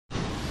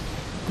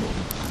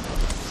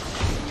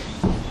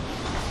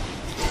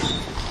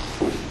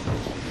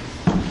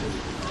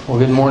Well,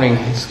 good morning.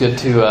 It's good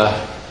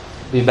to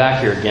be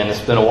back here again.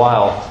 It's been a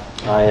while.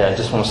 I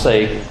just want to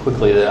say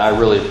quickly that I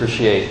really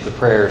appreciate the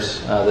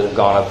prayers that have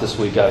gone up this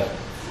week.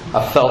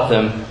 I've felt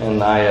them,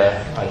 and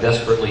I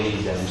desperately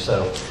need them.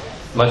 So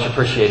much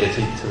appreciated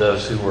to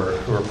those who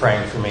were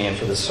praying for me and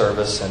for this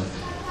service,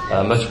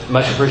 and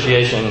much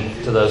appreciation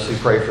to those who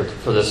pray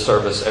for this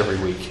service every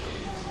week,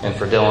 and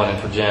for Dylan and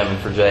for Jim and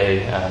for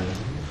Jay.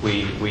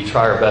 We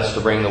try our best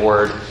to bring the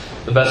word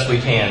the best we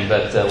can,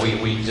 but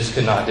we just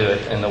could not do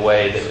it in the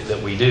way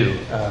that we do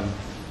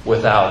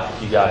without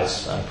you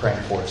guys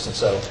praying for us. And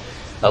so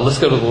let's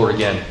go to the Lord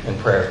again in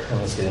prayer,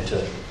 and let's get into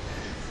it.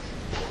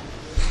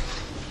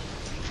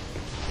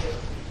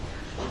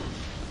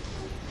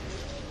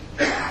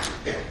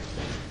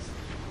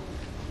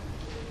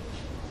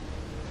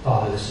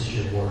 Father, this is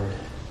your word.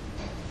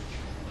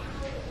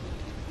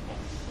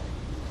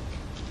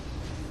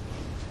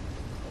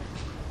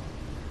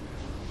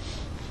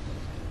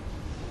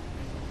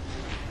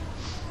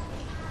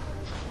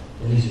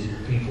 And these are your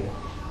people.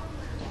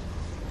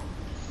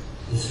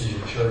 This is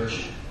your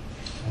church.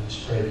 I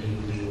just pray that you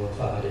will be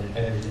glorified in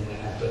everything that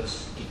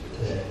happens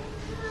today.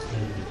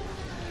 Amen.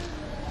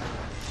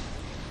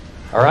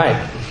 All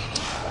right.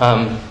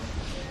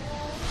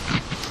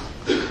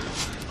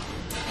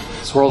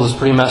 This world is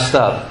pretty messed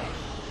up.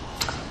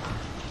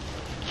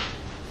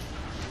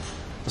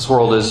 This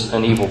world is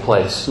an evil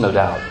place, no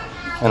doubt.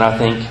 And I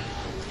think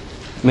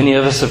many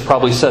of us have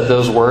probably said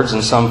those words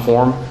in some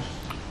form.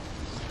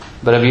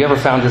 But have you ever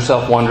found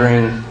yourself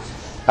wondering,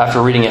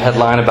 after reading a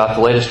headline about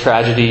the latest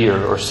tragedy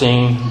or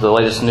seeing the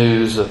latest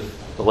news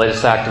of the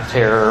latest act of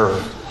terror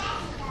or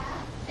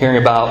hearing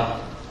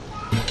about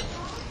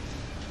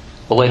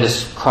the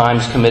latest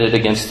crimes committed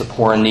against the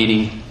poor and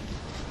needy,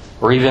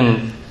 or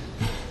even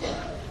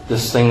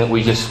this thing that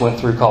we just went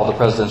through called the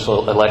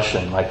presidential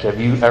election? Like, have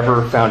you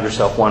ever found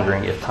yourself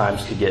wondering if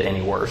times could get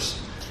any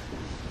worse?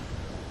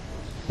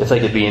 If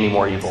they could be any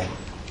more evil?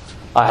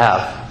 I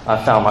have.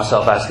 I've found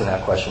myself asking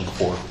that question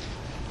before.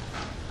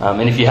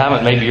 And if you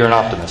haven't, maybe you're an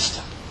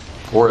optimist.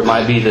 Or it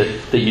might be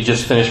that you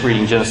just finished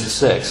reading Genesis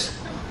 6.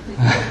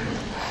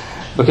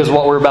 Because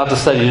what we're about to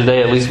study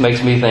today at least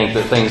makes me think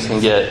that things can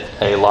get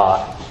a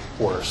lot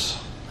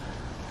worse.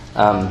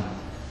 And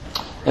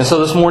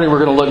so this morning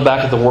we're going to look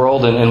back at the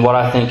world and what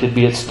I think could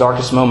be its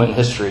darkest moment in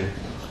history.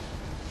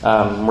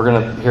 We're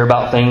going to hear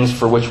about things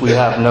for which we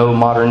have no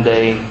modern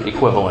day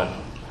equivalent.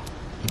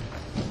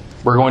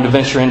 We're going to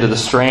venture into the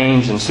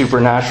strange and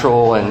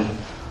supernatural, and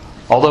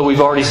although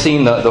we've already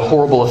seen the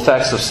horrible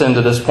effects of sin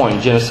to this point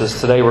in Genesis,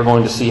 today we're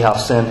going to see how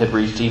sin had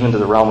reached even to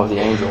the realm of the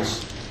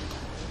angels.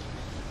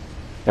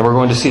 And we're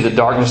going to see the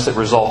darkness that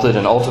resulted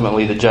and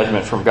ultimately the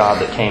judgment from God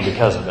that came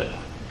because of it.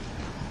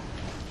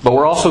 But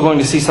we're also going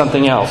to see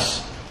something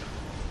else.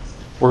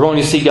 We're going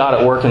to see God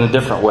at work in a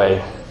different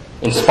way.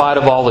 In spite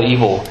of all the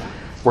evil,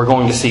 we're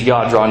going to see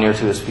God draw near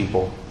to His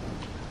people.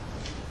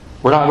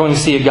 We're not going to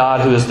see a God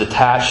who is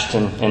detached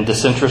and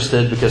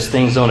disinterested because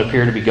things don't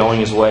appear to be going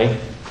His way.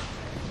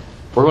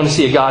 We're going to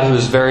see a God who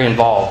is very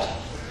involved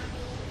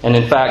and,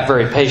 in fact,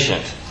 very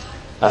patient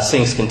as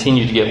things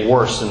continue to get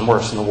worse and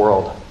worse in the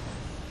world.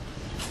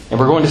 And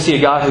we're going to see a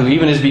God who,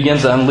 even as He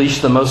begins to unleash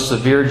the most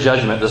severe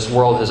judgment this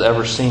world has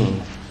ever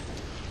seen,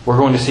 we're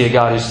going to see a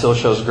God who still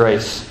shows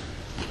grace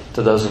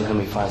to those in whom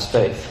He finds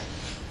faith.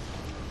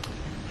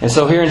 And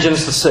so here in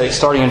Genesis 6,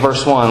 starting in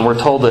verse 1, we're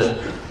told that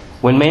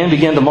when man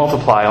began to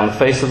multiply on the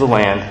face of the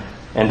land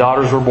and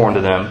daughters were born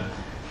to them,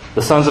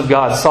 the sons of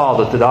God saw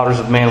that the daughters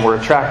of man were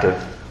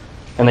attractive,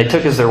 and they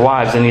took as their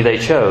wives any they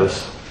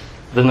chose.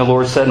 Then the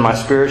Lord said, My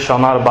spirit shall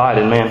not abide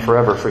in man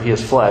forever, for he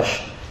is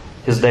flesh.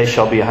 His days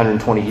shall be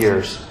 120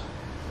 years.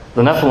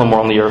 The Nephilim were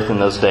on the earth in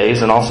those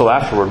days, and also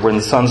afterward, when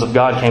the sons of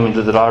God came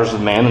into the daughters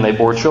of man, and they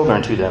bore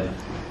children to them.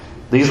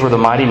 These were the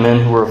mighty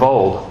men who were of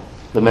old,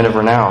 the men of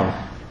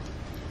renown.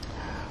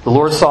 The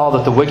Lord saw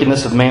that the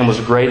wickedness of man was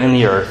great in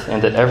the earth,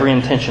 and that every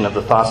intention of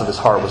the thoughts of his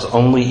heart was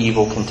only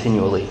evil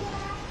continually.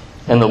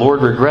 And the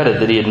Lord regretted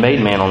that He had made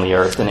man on the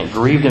earth, and it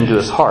grieved Him to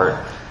His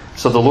heart.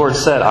 So the Lord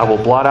said, I will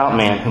blot out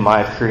man whom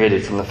I have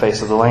created from the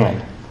face of the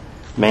land,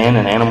 man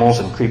and animals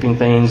and creeping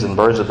things and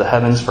birds of the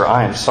heavens, for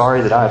I am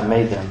sorry that I have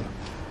made them.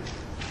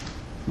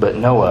 But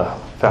Noah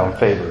found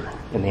favor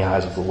in the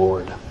eyes of the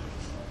Lord.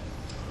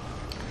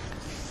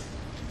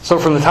 So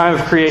from the time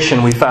of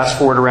creation, we fast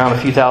forward around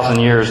a few thousand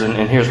years, and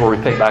here's where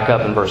we pick back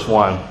up in verse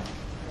 1.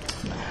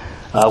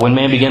 When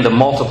man began to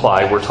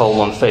multiply, we're told,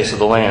 on the face of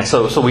the land.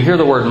 So we hear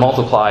the word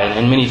multiply,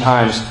 and many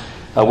times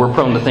we're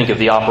prone to think of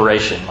the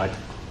operation, like,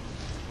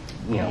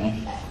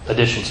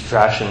 addition,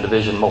 subtraction,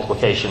 division,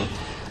 multiplication.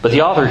 But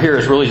the author here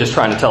is really just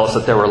trying to tell us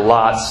that there were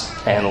lots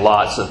and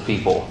lots of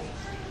people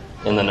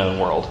in the known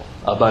world.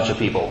 A bunch of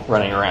people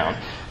running around.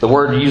 The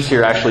word used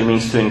here actually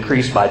means to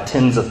increase by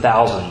tens of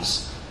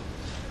thousands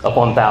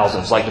upon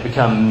thousands, like to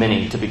become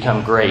many, to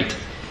become great.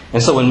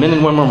 And so when men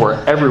and women were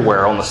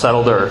everywhere on the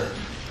settled earth,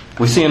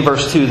 we see in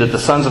verse 2 that the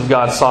sons of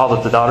God saw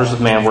that the daughters of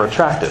man were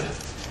attractive.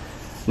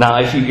 Now,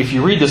 if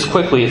you read this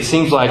quickly, it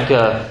seems like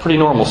pretty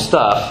normal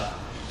stuff.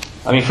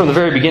 I mean, from the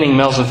very beginning,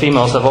 males and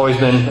females have always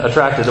been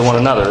attracted to one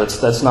another.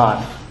 That's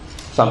not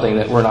something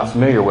that we're not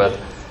familiar with.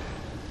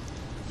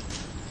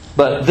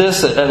 But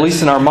this, at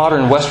least in our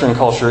modern Western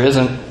culture,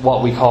 isn't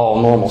what we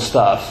call normal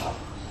stuff.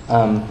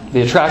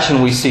 The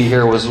attraction we see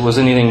here was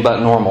anything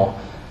but normal.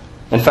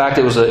 In fact,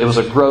 it was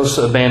a gross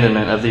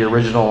abandonment of the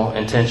original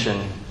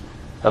intention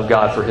of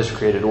God for His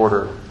created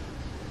order.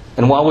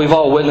 And while we've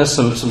all witnessed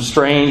some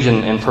strange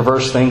and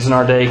perverse things in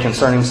our day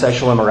concerning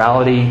sexual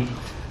immorality,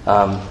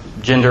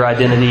 gender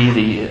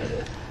identity,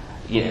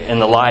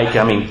 and the like,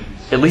 I mean,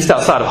 at least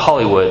outside of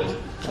Hollywood,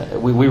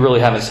 we really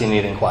haven't seen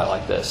anything quite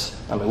like this.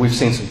 I mean, we've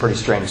seen some pretty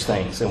strange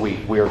things, and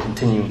we are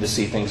continuing to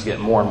see things get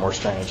more and more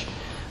strange.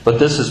 But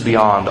this is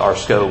beyond our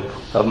scope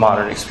of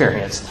modern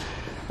experience,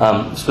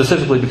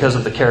 specifically because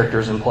of the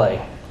characters in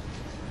play.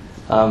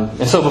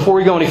 And so before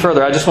we go any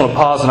further, I just want to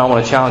pause and I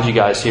want to challenge you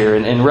guys here.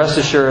 And rest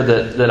assured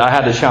that I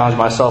had to challenge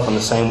myself in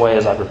the same way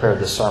as I prepared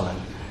this sermon.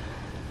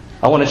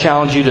 I want to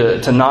challenge you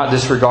to not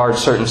disregard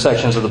certain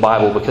sections of the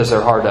Bible because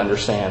they're hard to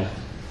understand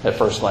at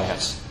first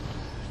glance.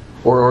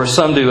 Or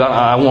some do.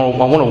 I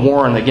want to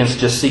warn against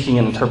just seeking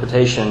an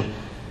interpretation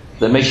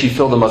that makes you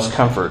feel the most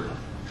comfort,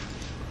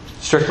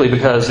 strictly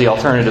because the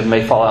alternative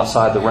may fall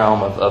outside the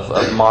realm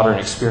of modern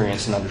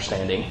experience and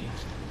understanding.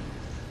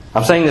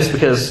 I'm saying this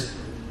because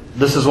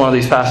this is one of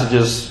these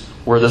passages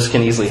where this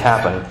can easily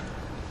happen.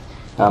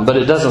 But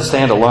it doesn't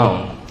stand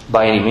alone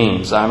by any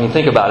means. I mean,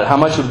 think about it. How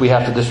much would we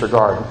have to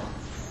disregard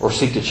or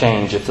seek to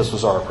change if this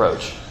was our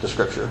approach to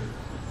Scripture?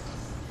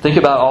 Think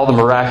about all the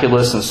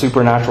miraculous and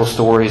supernatural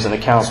stories and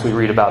accounts we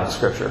read about in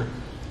Scripture.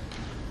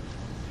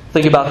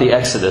 Think about the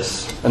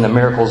Exodus and the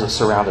miracles that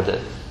surrounded it.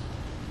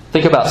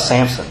 Think about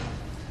Samson.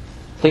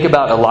 Think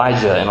about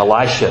Elijah and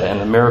Elisha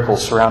and the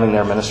miracles surrounding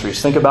their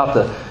ministries. Think about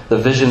the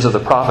visions of the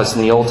prophets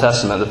in the Old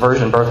Testament, the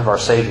virgin birth of our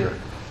Savior,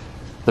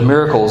 the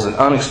miracles and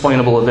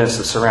unexplainable events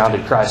that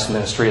surrounded Christ's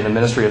ministry and the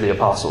ministry of the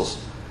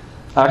apostles.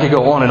 I could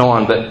go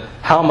on, but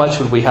how much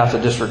would we have to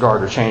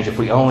disregard or change if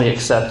we only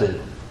accepted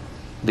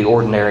the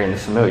ordinary and the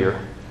familiar?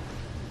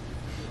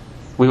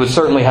 We would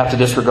certainly have to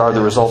disregard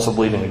the results of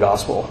believing the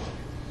gospel.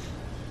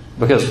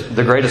 Because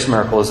the greatest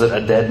miracle is that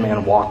a dead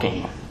man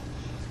walking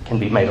can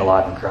be made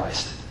alive in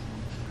Christ.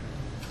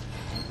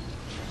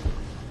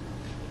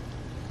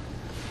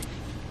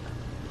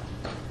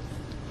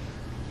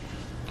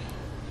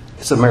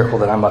 It's a miracle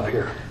that I'm up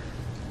here.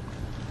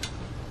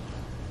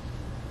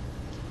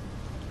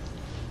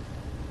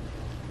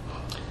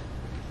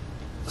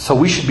 So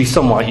we should be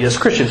somewhat, as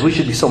Christians, we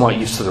should be somewhat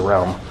used to the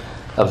realm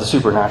of the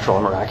supernatural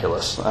and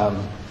miraculous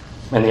and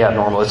the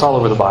abnormal. It's all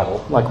over the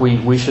Bible. Like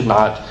we should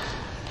not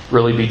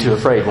really be too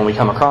afraid when we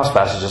come across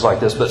passages like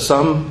this. But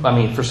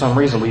for some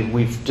reason,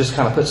 we've just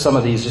kind of put some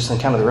of these just in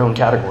kind of their own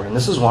category. And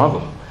this is one of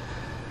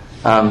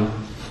them.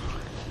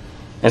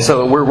 And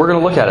so we're going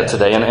to look at it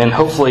today. And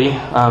hopefully,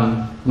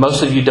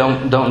 most of you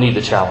don't need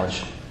the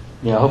challenge.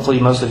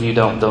 Hopefully most of you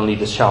don't need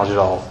this challenge at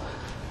all.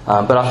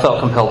 But I felt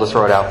compelled to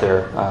throw it out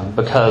there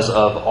because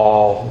of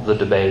all the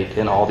debate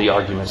and all the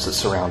arguments that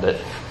surround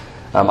it.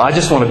 I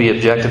just want to be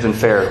objective and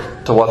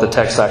fair to what the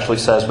text actually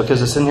says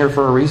because it's in here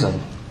for a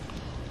reason.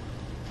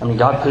 I mean,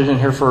 God put it in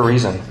here for a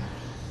reason.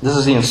 This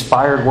is the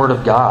inspired Word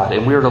of God,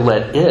 and we are to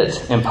let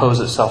it impose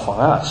itself on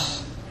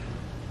us,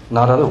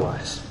 not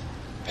otherwise.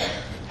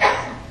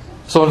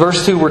 So in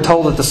verse 2, we're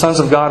told that the sons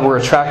of God were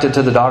attracted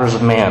to the daughters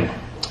of man.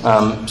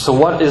 So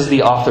what is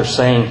the author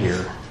saying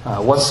here?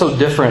 What's so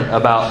different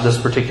about this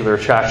particular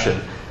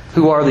attraction?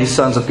 Who are these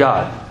sons of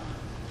God?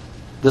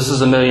 This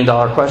is $1 million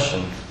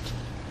question.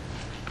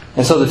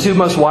 And so the two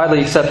most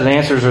widely accepted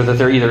answers are that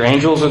they're either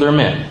angels or they're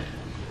men.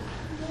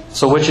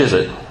 So which is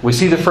it? We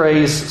see the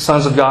phrase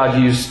sons of God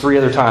used 3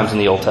 other times in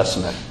the Old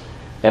Testament.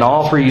 And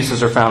all 3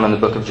 uses are found in the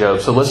book of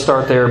Job. So let's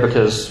start there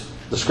because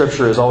the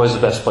Scripture is always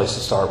the best place to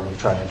start when you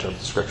try to interpret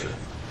the Scripture.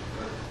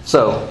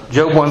 So,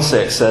 Job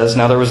 1:6 says,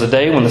 "Now there was a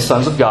day when the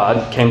sons of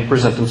God came to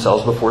present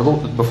themselves before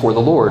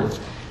the Lord,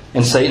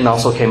 and Satan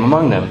also came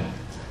among them."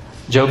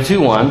 Job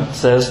 2:1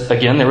 says,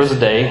 "Again there was a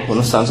day when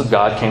the sons of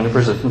God came to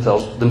present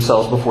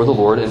themselves before the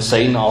Lord, and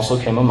Satan also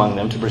came among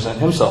them to present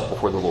himself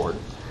before the Lord."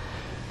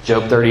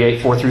 Job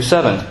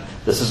 38:4-7.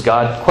 This is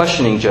God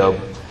questioning Job.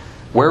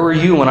 "Where were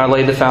you when I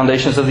laid the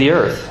foundations of the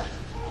earth?"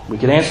 We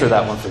could answer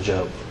that one for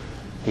Job.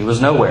 He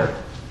was nowhere.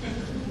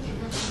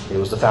 It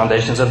was the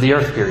foundations of the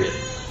earth, period.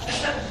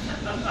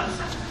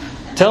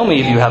 "Tell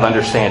me if you have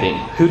understanding.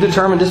 Who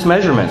determined its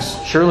measurements?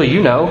 Surely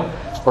you know.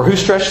 Or who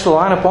stretched the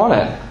line upon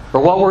it? Or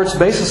what were its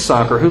bases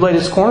sunk? Or who laid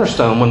its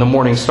cornerstone when the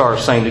morning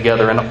stars sang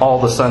together and all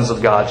the sons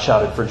of God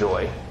shouted for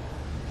joy?"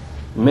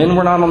 Men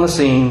were not on the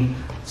scene.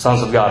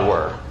 Sons of God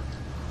were.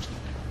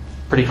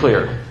 Pretty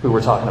clear who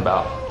we're talking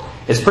about.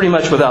 It's pretty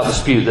much without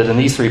dispute that in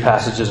these 3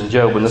 passages in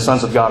Job, when the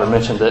sons of God are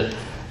mentioned, that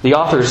the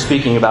author is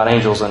speaking about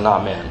angels and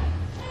not men.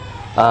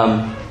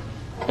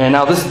 And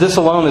now this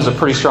alone is a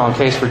pretty strong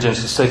case for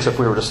Genesis 6 if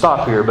we were to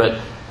stop here,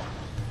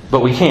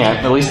 but we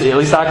can't. At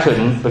least I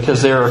couldn't,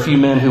 because there are a few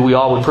men who we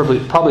all would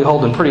probably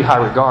hold in pretty high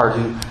regard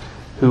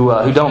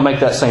who don't make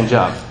that same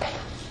jump.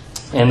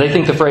 And they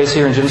think the phrase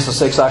here in Genesis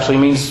 6 actually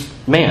means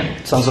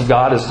man. Sons of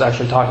God is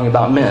actually talking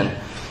about men.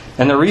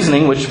 And the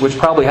reasoning, which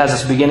probably has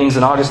its beginnings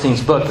in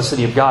Augustine's book, The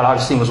City of God.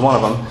 Augustine was one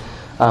of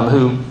them,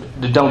 who,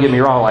 don't get me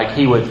wrong,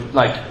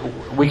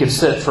 we could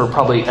sit for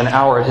probably an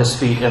hour at his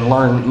feet and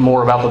learn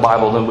more about the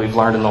Bible than we've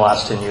learned in the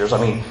last 10 years. I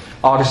mean,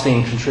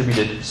 Augustine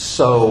contributed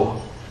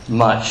so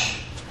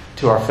much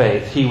to our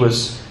faith. He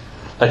was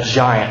a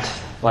giant.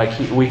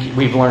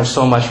 We've learned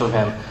so much from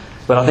him.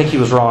 But I think he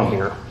was wrong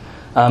here.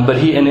 But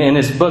he, in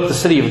his book, The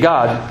City of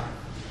God,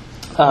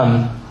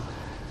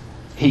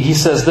 he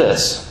says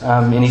this.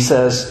 And he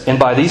says, "And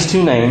by these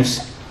two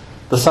names,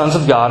 the sons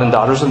of God and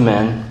daughters of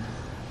men,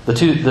 the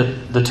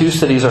two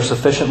cities are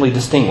sufficiently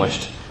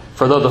distinguished.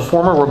 For though the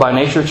former were by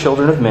nature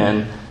children of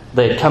men,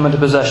 they had come into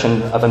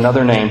possession of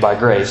another name by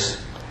grace."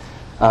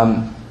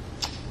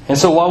 And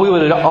so while we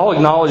would all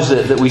acknowledge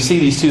that we see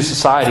these two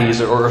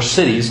societies or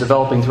cities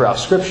developing throughout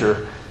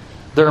Scripture,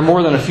 there are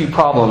more than a few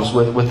problems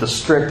with the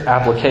strict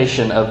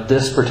application of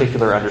this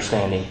particular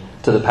understanding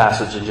to the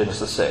passage in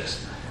Genesis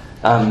 6.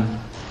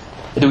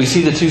 Do we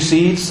see the two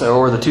seeds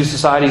or the two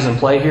societies in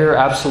play here?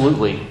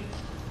 Absolutely.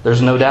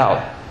 There's no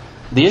doubt.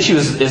 The issue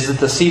is that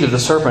the seed of the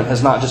serpent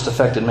has not just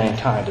affected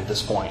mankind at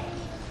this point.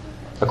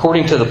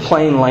 According to the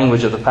plain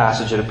language of the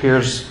passage, it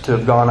appears to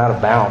have gone out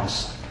of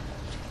bounds.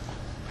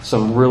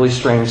 Some really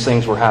strange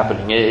things were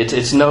happening.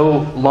 It's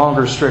no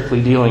longer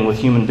strictly dealing with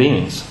human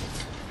beings.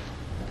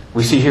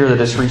 We see here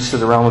that it's reached to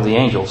the realm of the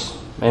angels.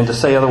 And to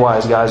say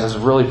otherwise, guys, is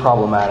really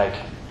problematic.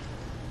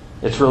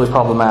 It's really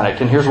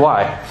problematic. And here's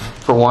why.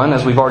 For one,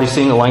 as we've already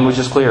seen, the language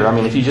is clear. I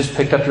mean, if you just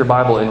picked up your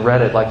Bible and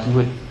read it,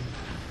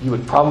 you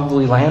would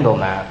probably land on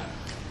that.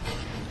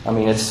 I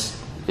mean,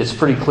 it's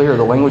pretty clear.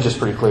 The language is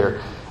pretty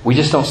clear. We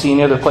just don't see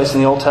any other place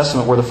in the Old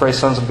Testament where the phrase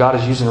sons of God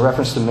is used in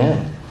reference to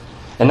men.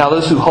 And now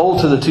those who hold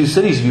to the two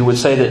cities view would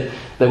say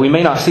that we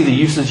may not see the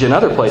usage in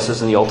other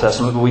places in the Old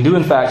Testament, but we do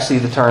in fact see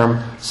the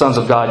term sons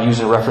of God used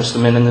in reference to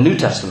men in the New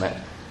Testament.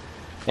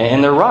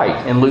 And they're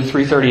right. In Luke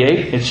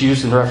 3:38, it's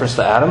used in reference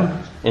to Adam.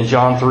 In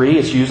John 3,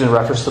 it's used in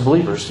reference to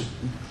believers.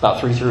 About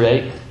 3 through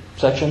 8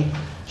 section,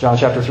 John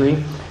chapter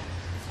 3.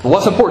 But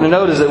what's important to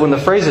note is that when the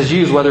phrase is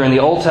used, whether in the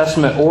Old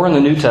Testament or in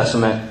the New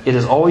Testament, it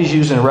is always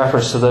used in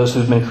reference to those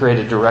who've been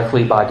created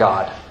directly by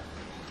God.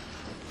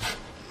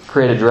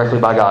 Created directly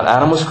by God.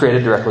 Adam was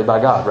created directly by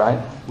God, right?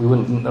 We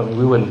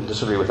wouldn't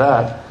disagree with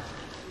that.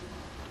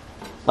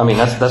 I mean,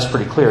 that's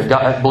pretty clear.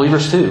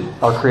 Believers too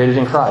are created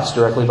in Christ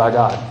directly by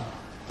God.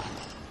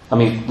 I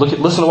mean,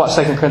 listen to what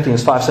 2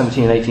 Corinthians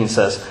 5:17 and 18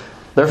 says.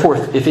 "Therefore,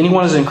 if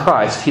anyone is in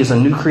Christ, he is a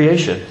new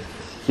creation.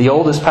 The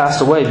old has passed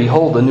away.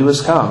 Behold, the new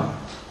has come.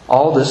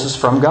 All this is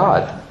from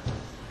God."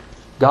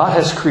 God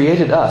has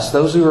created us.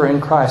 Those who are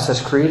in Christ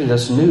has created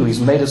us new. He's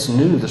made us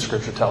new, the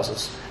Scripture tells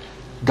us.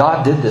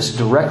 God did this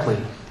directly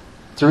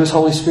through His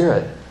Holy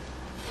Spirit.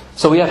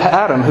 So we have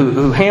Adam,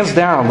 who hands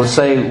down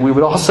we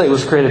would all say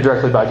was created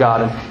directly by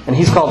God, and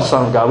he's called the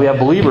Son of God. We have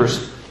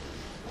believers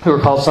who are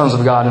called sons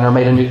of God and are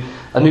made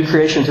a new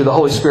creation through the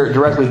Holy Spirit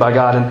directly by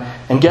God.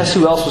 And guess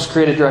who else was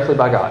created directly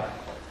by God?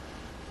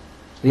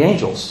 The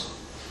angels.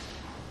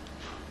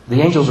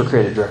 The angels were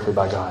created directly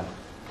by God.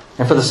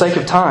 And for the sake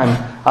of time,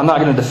 I'm not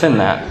going to defend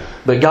that.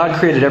 But God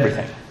created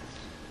everything.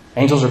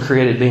 Angels are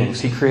created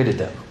beings. He created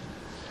them.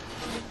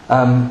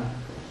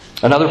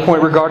 Another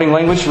point regarding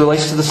language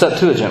relates to the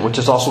Septuagint, which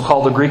is also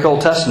called the Greek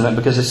Old Testament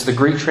because it's the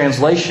Greek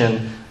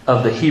translation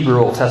of the Hebrew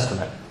Old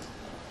Testament.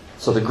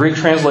 So the Greek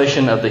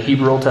translation of the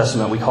Hebrew Old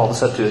Testament we call the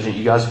Septuagint.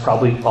 You guys have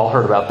probably all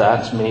heard about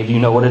that. Many of you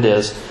know what it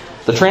is.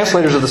 The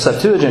translators of the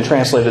Septuagint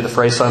translated the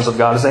phrase sons of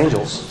God as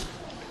angels.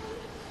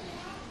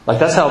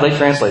 That's how they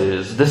translated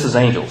it. This is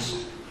angels.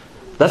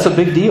 That's a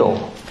big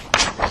deal.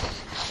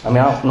 I mean,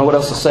 I don't know what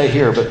else to say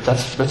here, but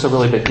that's a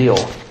really big deal.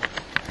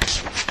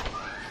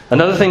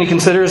 Another thing to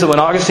consider is that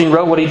when Augustine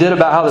wrote what he did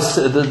about how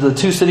the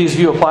two cities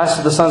view applies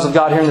to the sons of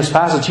God here in this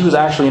passage, he was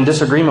actually in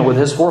disagreement with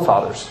his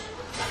forefathers.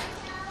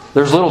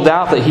 There's little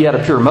doubt that he had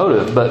a pure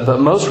motive, but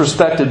most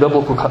respected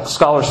biblical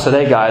scholars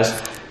today, guys,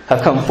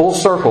 have come full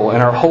circle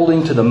and are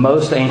holding to the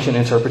most ancient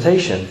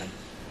interpretation.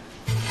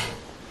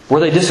 Where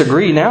they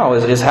disagree now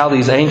is how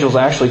these angels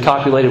actually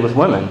copulated with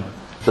women.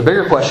 The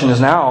bigger question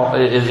is now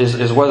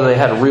is whether they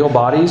had real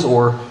bodies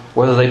or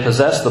whether they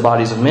possessed the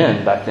bodies of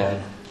men back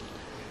then.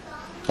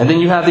 And then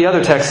you have the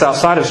other texts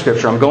outside of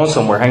Scripture. I'm going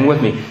somewhere. Hang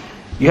with me.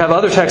 You have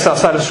other texts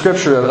outside of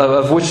Scripture,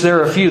 of which there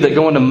are a few that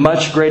go into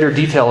much greater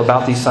detail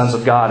about these sons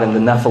of God and the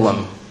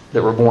Nephilim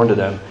that were born to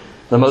them.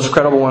 The most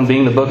credible one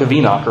being the book of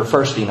Enoch, or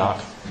First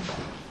Enoch.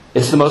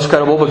 It's the most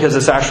credible because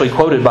it's actually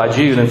quoted by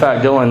Jude. In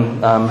fact,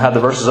 Dylan had the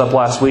verses up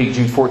last week,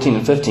 Jude 14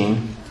 and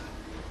 15.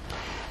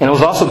 And it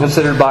was also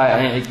considered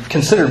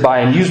by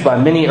and used by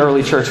many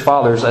early church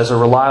fathers as a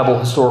reliable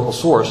historical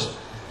source.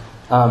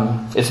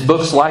 It's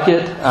books like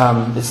it.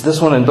 It's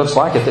this one and books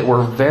like it that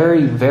were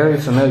very, very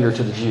familiar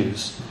to the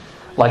Jews.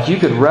 You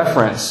could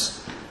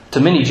reference, to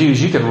many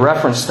Jews, you could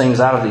reference things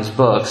out of these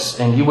books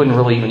and you wouldn't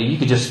really you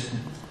could just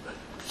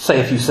say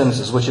a few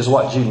sentences, which is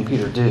what Jude and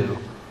Peter do.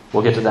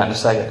 We'll get to that in a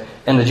second.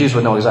 And the Jews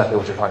would know exactly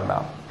what you're talking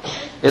about.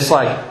 It's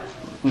like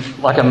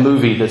like a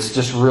movie that's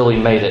just really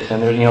made it.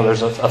 And there,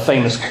 there's a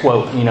famous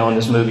quote, in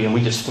this movie, and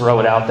we just throw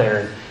it out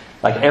there. And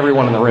like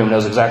everyone in the room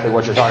knows exactly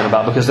what you're talking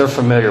about because they're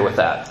familiar with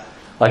that.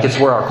 Like it's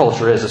where our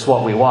culture is. It's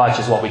what we watch.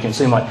 It's what we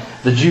consume. Like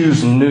the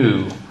Jews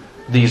knew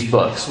these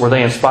books. Were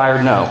they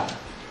inspired? No.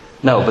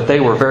 No, but they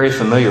were very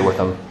familiar with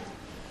them.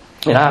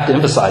 And I have to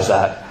emphasize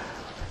that.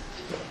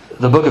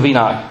 The book of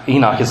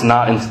Enoch is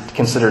not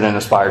considered an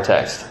inspired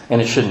text.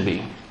 And it shouldn't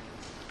be.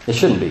 It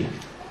shouldn't be.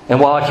 And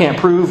while I can't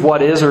prove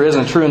what is or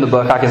isn't true in the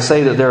book, I can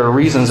say that there are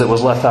reasons it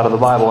was left out of the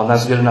Bible, and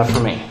that's good enough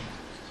for me.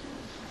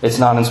 It's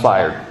not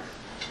inspired.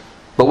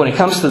 But when it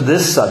comes to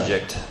this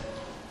subject,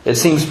 it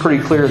seems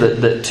pretty clear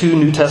that two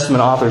New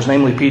Testament authors,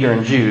 namely Peter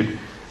and Jude,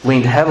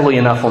 leaned heavily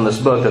enough on this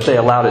book that they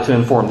allowed it to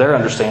inform their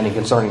understanding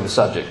concerning the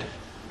subject.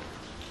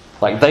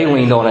 Like they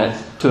leaned on it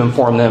to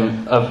inform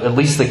them of at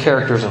least the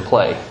characters in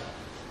play,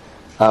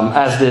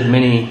 as did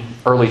many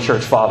early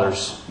church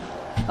fathers.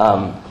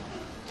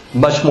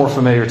 Much more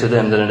familiar to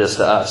them than it is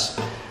to us.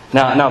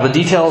 Now the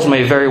details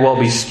may very well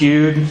be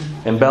skewed,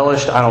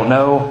 embellished, I don't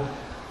know.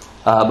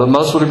 But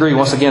most would agree,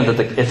 once again, that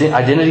the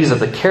identities of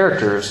the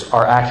characters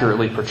are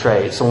accurately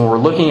portrayed. So when we're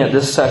looking at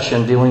this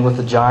section dealing with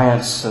the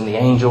giants and the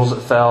angels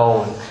that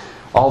fell and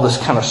all this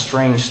kind of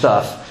strange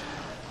stuff,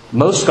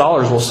 most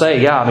scholars will say,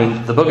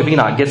 the book of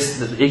Enoch gets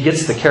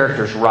the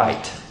characters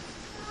right.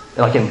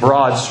 Like in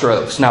broad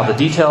strokes. Now the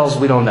details,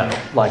 we don't know.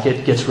 Like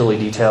it gets really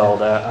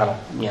detailed. I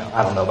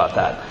don't know about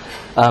that.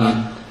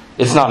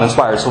 It's not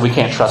inspired, so we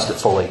can't trust it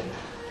fully.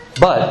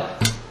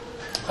 But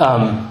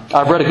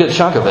I've read a good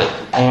chunk of it,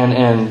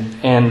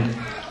 and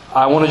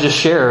I want to just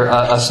share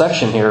a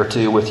section here or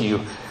two with you.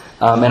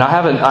 And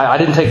I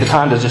didn't take the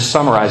time to just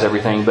summarize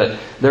everything, but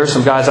there are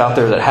some guys out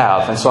there that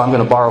have, and so I'm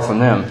going to borrow from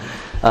them.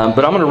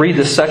 But I'm going to read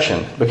this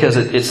section because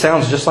it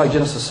sounds just like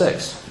Genesis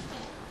 6.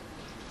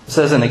 It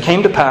says, "And it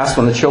came to pass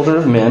when the children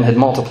of men had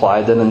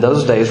multiplied, that in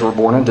those days were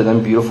born unto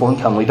them beautiful and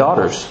comely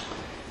daughters.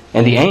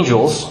 And the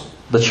angels,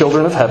 the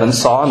children of heaven,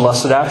 saw and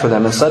lusted after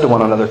them, and said to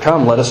one another,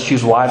 Come, let us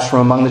choose wives from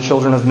among the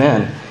children of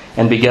men,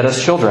 and beget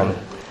us children.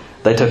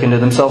 They took unto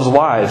themselves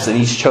wives, and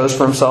each chose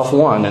for himself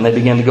one. And they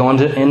began to go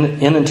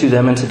in unto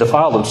them, and to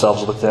defile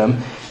themselves with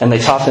them. And they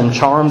taught them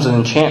charms and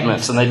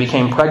enchantments, and they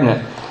became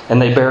pregnant.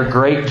 And they bare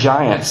great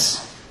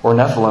giants," or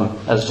Nephilim,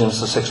 as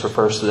Genesis 6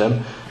 refers to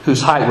them,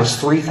 "whose height was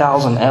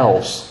 3,000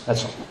 ells."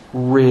 That's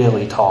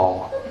really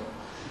tall.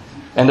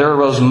 "And there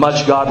arose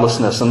much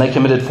godlessness, and they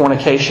committed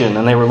fornication,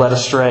 and they were led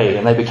astray,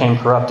 and they became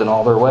corrupt in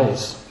all their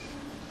ways."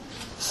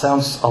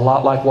 Sounds a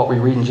lot like what we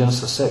read in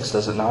Genesis 6,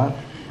 does it not?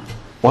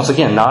 Once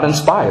again, not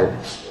inspired.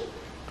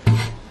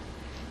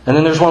 And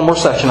then there's one more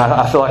section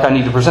I feel like I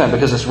need to present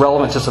because it's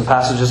relevant to some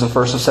passages in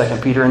 1st and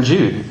 2nd Peter and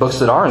Jude, books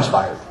that are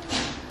inspired,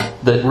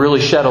 that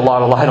really shed a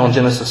lot of light on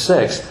Genesis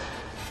 6.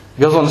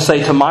 It goes on to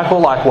say, "To Michael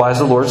likewise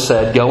the Lord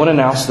said, Go and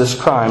announce this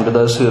crime to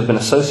those who have been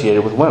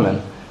associated with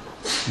women.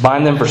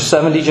 Bind them for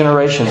 70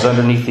 generations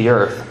underneath the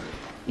earth,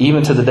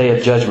 even to the day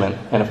of judgment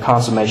and of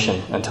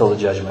consummation until the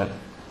judgment."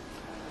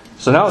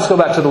 So now let's go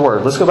back to the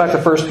Word. Let's go back to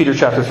 1 Peter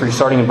chapter 3,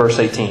 starting in verse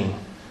 18.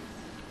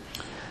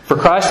 "For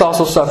Christ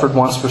also suffered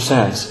once for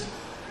sins,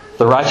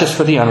 the righteous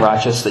for the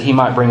unrighteous, that He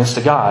might bring us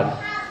to God,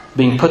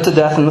 being put to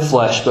death in the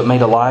flesh, but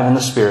made alive in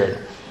the Spirit,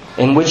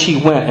 in which He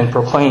went and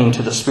proclaimed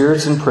to the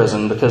spirits in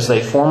prison, because they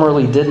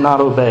formerly did not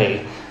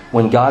obey,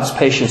 when God's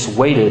patience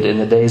waited in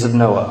the days of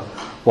Noah,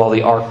 while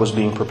the ark was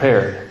being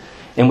prepared,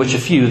 in which a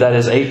few, that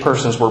is 8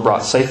 persons, were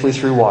brought safely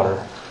through water.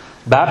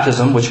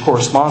 Baptism, which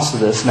corresponds to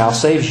this, now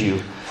saves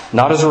you,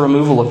 not as a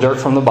removal of dirt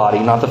from the body,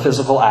 not the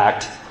physical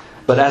act,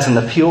 but as an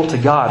appeal to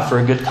God for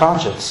a good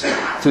conscience,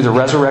 through the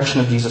resurrection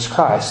of Jesus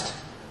Christ,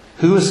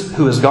 who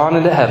has gone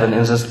into heaven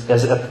and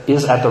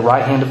is at the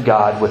right hand of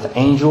God, with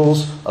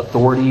angels,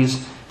 authorities,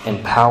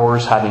 and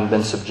powers having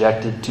been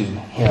subjected to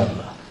Him."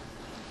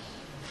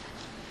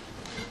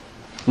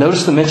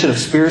 Notice the mention of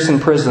spirits in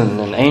prison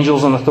and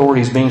angels and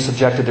authorities being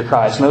subjected to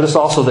Christ. Notice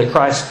also that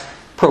Christ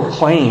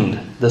proclaimed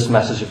this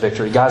message of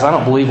victory. Guys, I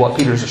don't believe what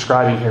Peter's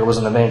describing here was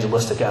an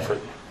evangelistic effort.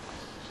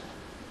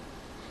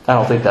 I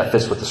don't think that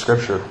fits with the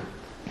Scripture.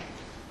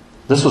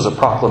 This was a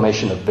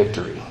proclamation of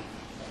victory.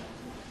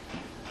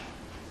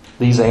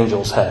 These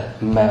angels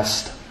had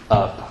messed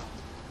up.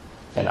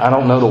 And I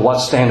don't know to what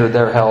standard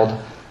they're held,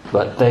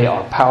 but they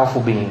are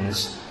powerful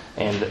beings,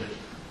 and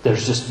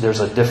there's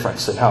a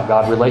difference in how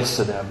God relates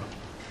to them.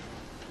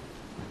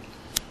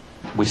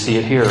 We see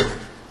it here.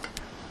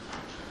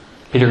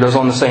 Peter goes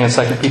on to say in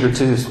 2 Peter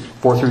 2,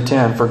 4 through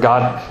 10,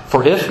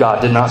 For if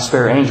God did not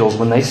spare angels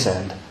when they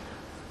sinned,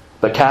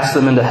 but cast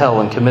them into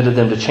hell and committed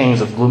them to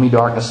chains of gloomy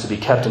darkness to be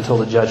kept until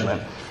the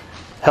judgment.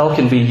 Hell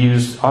can be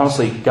used,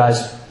 honestly,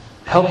 guys,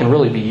 hell can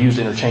really be used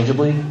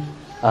interchangeably.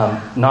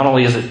 Not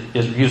only is it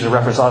used in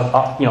reference,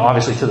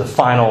 obviously to the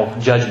final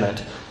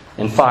judgment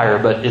in fire,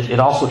 but it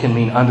also can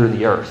mean under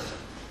the earth.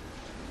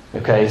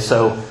 Okay,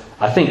 so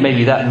I think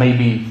maybe that may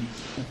be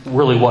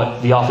really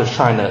what the author's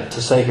trying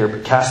to say here,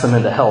 but cast them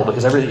into hell,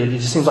 because it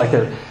just seems like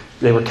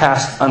they were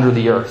cast under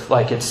the earth.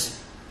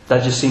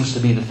 That just seems to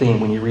be the theme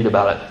when you read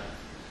about it.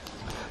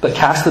 But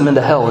cast them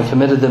into hell and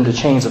committed them to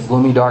chains of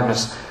gloomy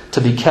darkness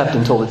to be kept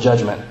until the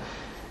judgment.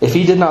 If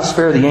he did not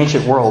spare the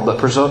ancient world, but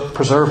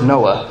preserved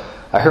Noah,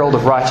 a herald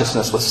of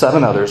righteousness, with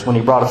 7 others, when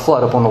he brought a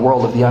flood upon the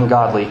world of the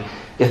ungodly,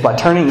 if by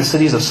turning the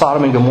cities of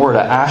Sodom and Gomorrah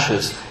to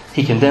ashes,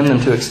 he condemned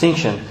them to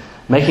extinction,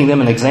 making them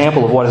an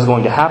example of what is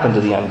going to happen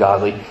to the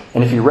ungodly,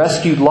 and if he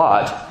rescued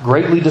Lot,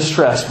 greatly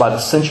distressed by the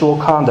sensual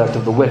conduct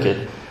of the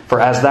wicked,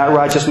 for as that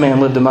righteous man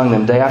lived among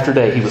them day after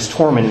day, he was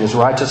tormenting his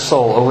righteous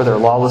soul over their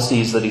lawless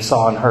deeds that he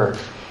saw and heard.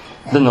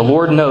 Then the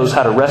Lord knows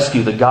how to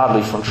rescue the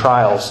godly from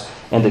trials,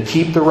 and to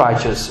keep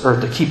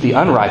the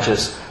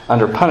unrighteous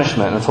under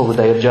punishment until the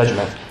day of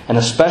judgment, and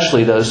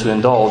especially those who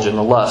indulge in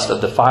the lust of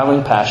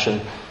defiling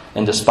passion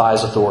and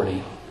despise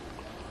authority.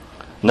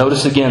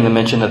 Notice again the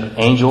mention of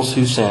angels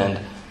who sinned,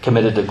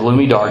 committed to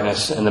gloomy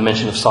darkness, and the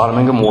mention of Sodom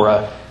and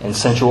Gomorrah and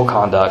sensual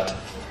conduct.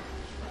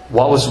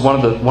 What was one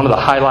of the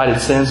highlighted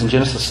sins in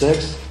Genesis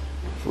 6?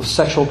 It was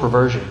sexual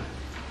perversion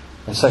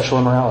and sexual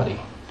immorality.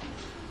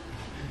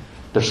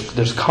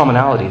 There's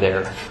commonality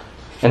there.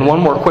 And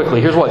one more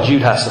quickly. Here's what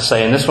Jude has to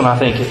say, and this one I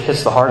think it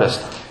hits the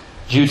hardest.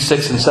 Jude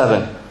 6 and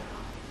 7.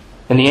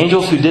 And the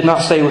angels who did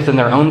not stay within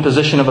their own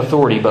position of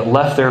authority, but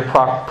left their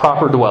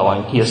proper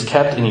dwelling, he has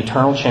kept in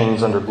eternal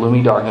chains under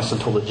gloomy darkness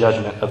until the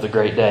judgment of the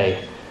great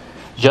day.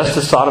 Just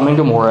as Sodom and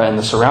Gomorrah and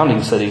the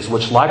surrounding cities,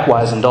 which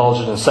likewise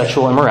indulged in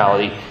sexual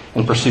immorality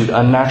and pursued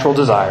unnatural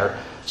desire,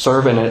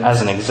 serve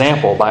as an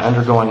example by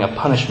undergoing a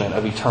punishment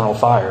of eternal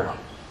fire.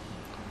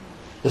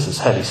 This is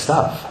heavy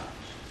stuff.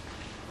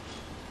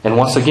 And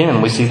once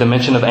again, we see the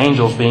mention of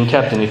angels being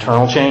kept in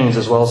eternal chains,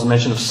 as well as the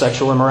mention of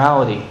sexual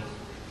immorality.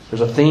 There's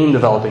a theme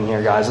developing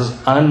here, guys. This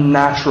is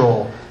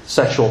unnatural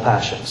sexual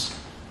passions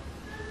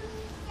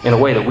in a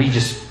way that we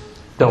just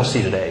don't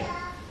see today.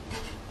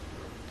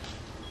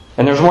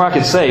 And there's more I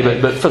could say,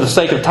 but for the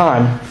sake of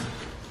time,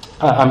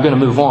 I'm going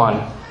to move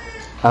on.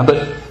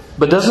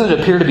 But doesn't it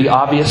appear to be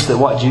obvious that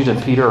what Jude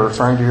and Peter are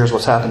referring to here is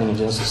what's happening in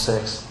Genesis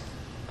 6?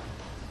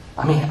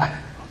 I mean,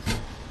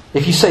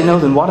 if you say no,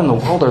 then what in the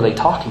world are they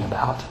talking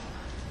about?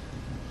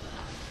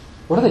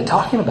 What are they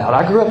talking about?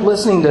 I grew up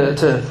listening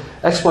to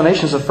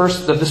explanations of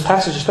this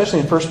passage,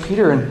 especially in 1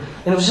 Peter, and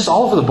it was just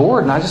all over the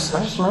board. And I just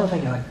remember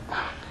thinking,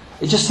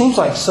 it just seems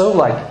kind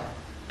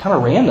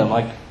of random.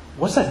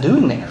 What's that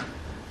doing there?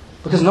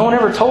 Because no one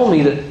ever told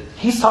me that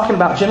he's talking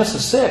about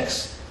Genesis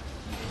 6.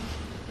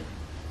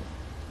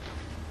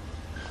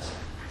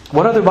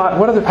 What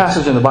other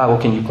passage in the Bible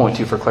can you point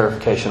to for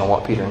clarification on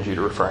what Peter and Jude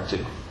are referring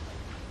to?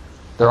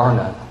 There are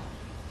none.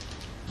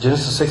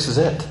 Genesis 6 is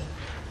it.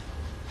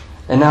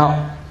 And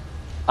now,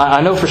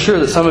 I know for sure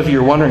that some of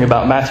you are wondering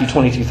about Matthew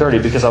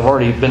 22:30 because I've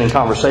already been in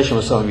conversation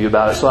with some of you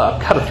about it, so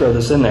I've got to throw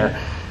this in there.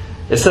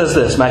 It says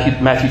this,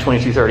 Matthew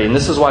 22:30, and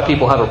this is why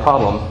people have a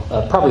problem,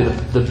 probably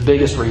the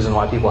biggest reason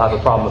why people have a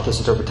problem with this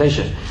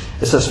interpretation.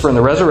 It says, for in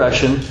the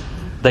resurrection,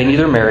 they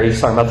neither marry, it's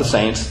talking about the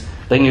saints,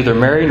 they neither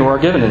marry nor are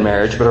given in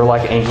marriage, but are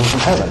like angels from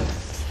heaven.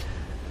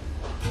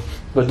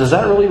 But does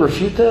that really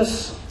refute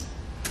this?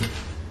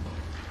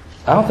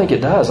 I don't think it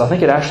does. I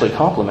think it actually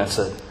complements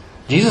it.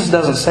 Jesus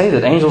doesn't say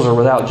that angels are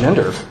without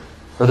gender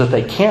or that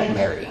they can't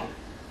marry.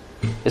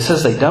 It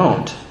says they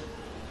don't.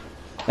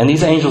 And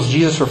these angels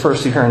Jesus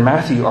refers to here in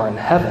Matthew are in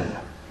heaven.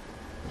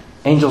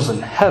 Angels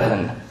in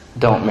heaven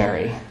don't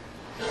marry.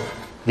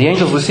 The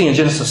angels we see in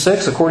Genesis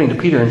 6, according to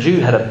Peter and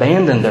Jude, had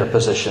abandoned their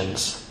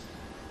positions.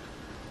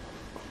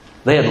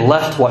 They had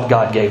left what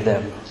God gave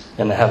them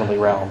in the heavenly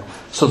realm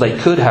so they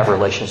could have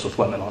relations with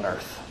women on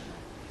earth.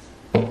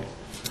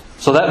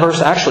 So that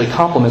verse actually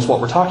complements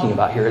what we're talking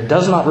about here. It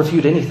does not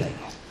refute anything.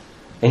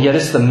 And yet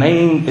it's the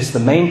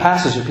main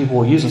passage that people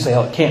will use and say,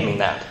 oh, it can't mean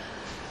that.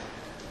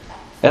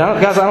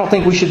 And guys, I don't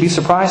think we should be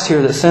surprised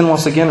here that sin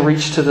once again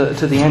reached to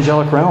the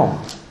angelic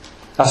realm.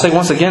 I say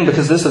once again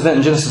because this event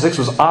in Genesis 6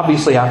 was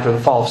obviously after the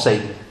fall of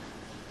Satan.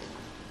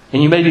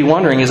 And you may be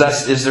wondering, is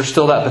there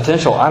still that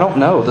potential? I don't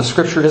know. The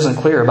Scripture isn't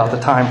clear about the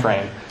time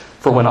frame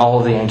for when all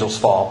of the angels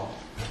fall.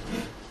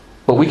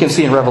 But we can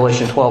see in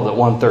Revelation 12 that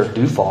 1/3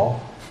 do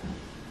fall.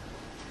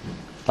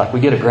 We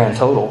get a grand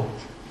total.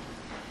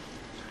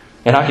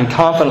 And I can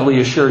confidently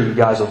assure you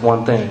guys of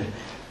one thing.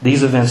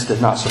 These events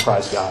did not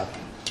surprise God.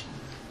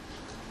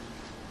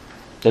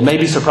 It may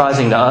be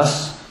surprising to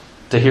us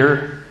to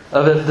hear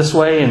of it this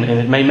way, and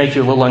it may make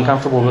you a little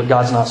uncomfortable, but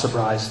God's not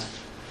surprised.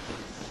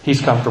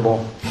 He's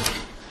comfortable.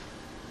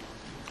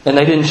 And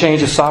they didn't change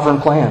His sovereign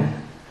plan.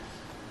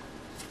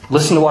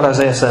 Listen to what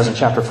Isaiah says in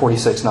chapter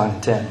 46, 9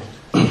 and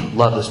 10.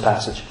 Love this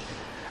passage.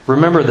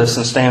 Remember this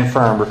and stand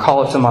firm.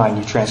 Recall it to mind,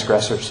 you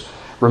transgressors.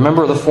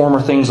 Remember the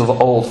former things of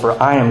old, for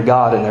I am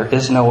God and there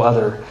is no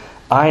other.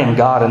 I am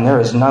God and there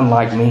is none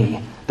like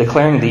me,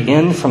 declaring the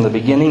end from the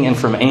beginning and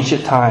from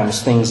ancient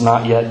times, things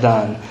not yet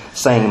done,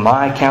 saying,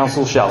 my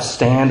counsel shall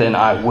stand and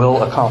I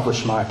will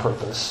accomplish my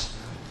purpose.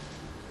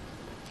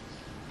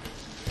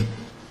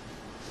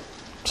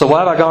 So why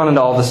have I gone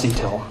into all this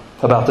detail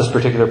about this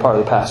particular part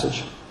of the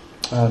passage?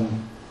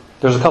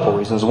 There's a couple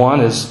reasons.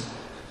 One is,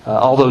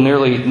 although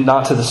nearly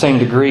not to the same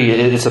degree,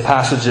 it's a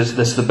passage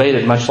that's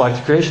debated much like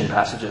the creation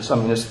passages. I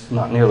mean, it's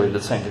not nearly to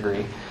the same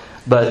degree.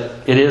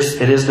 But it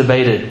is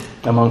debated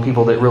among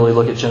people that really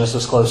look at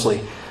Genesis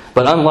closely.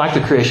 But unlike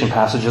the creation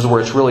passages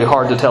where it's really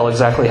hard to tell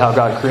exactly how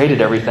God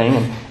created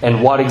everything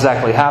and what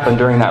exactly happened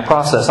during that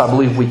process, I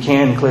believe we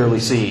can clearly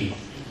see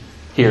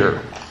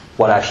here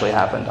what actually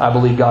happened. I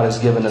believe God has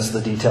given us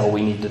the detail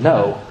we need to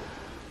know.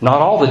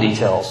 Not all the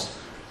details,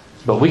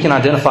 but we can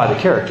identify the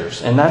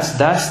characters. And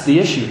that's the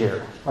issue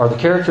here. Are the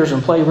characters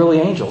in play really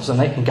angels?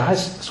 And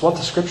guys, it's what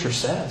the Scripture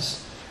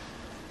says.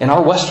 In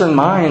our Western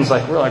minds, we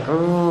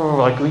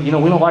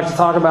don't like to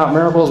talk about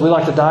miracles. We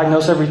like to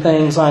diagnose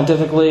everything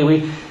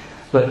scientifically.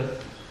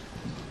 But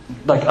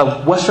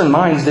Western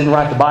minds didn't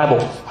write the Bible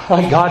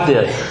like God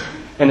did.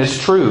 And it's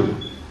true.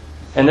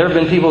 And there have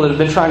been people that have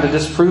been trying to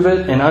disprove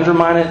it and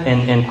undermine it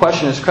and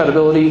question its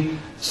credibility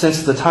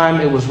since the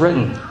time it was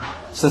written,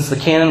 since the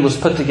canon was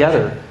put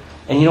together.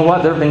 And you know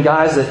what? There have been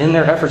guys that in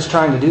their efforts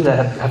trying to do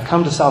that have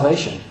come to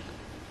salvation.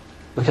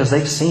 Because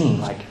they've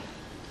seen,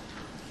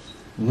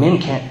 men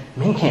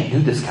can't do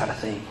this kind of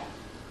thing.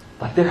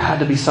 There had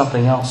to be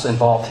something else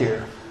involved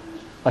here.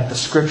 The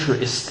Scripture,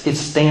 it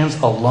stands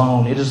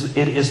alone. It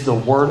is the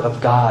Word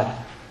of God.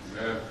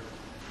 Amen.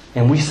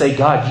 And we say,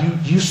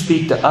 God, you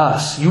speak to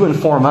us. You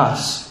inform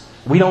us.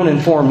 We don't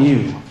inform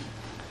you.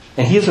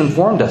 And He has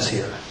informed us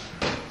here.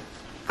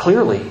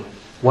 Clearly,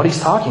 what He's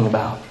talking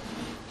about.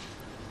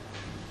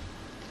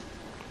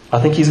 I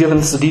think He's given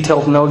us the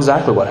detail to know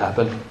exactly what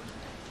happened.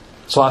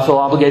 So I feel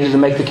obligated to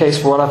make the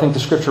case for what I think the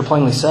Scripture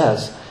plainly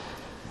says.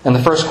 And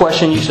the first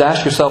question you should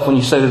ask yourself when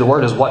you study the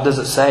Word is, what does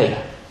it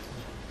say?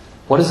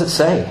 What does it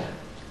say?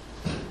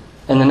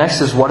 And the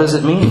next is, what does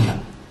it mean?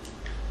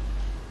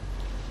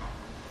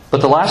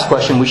 But the last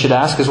question we should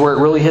ask is where it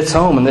really hits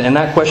home. And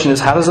that question is,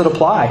 how does it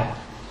apply?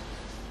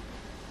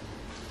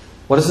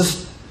 What is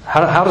this?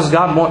 How does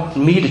God want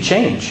me to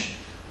change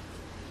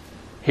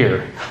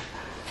here?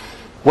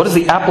 What is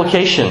the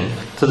application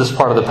to this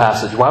part of the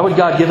passage? Why would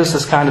God give us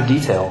this kind of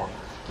detail?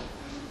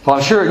 Well,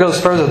 I'm sure it goes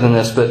further than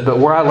this, but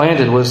where I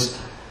landed was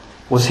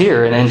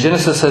here. And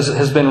Genesis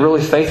has been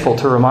really faithful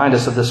to remind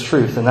us of this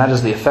truth, and that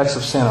is the effects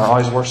of sin are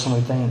always worse than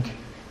we think.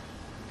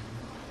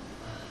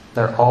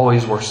 They're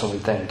always worse than we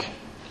think.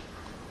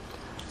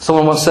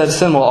 Someone once said,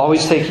 sin will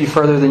always take you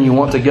further than you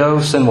want to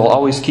go. Sin will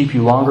always keep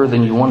you longer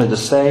than you wanted to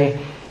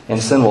stay.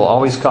 And sin will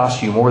always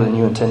cost you more than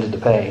you intended to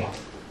pay.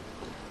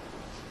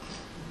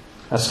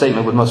 That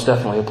statement would most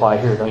definitely apply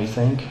here, don't you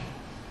think?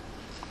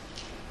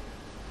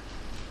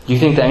 Do you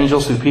think the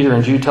angels who Peter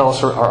and Jude tell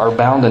us are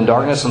bound in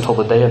darkness until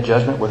the day of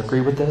judgment would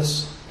agree with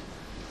this?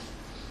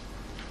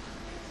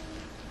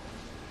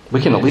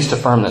 We can at least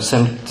affirm that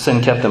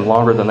sin kept them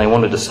longer than they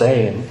wanted to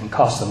stay and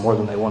cost them more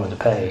than they wanted to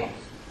pay.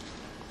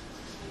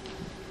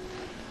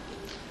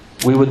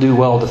 We would do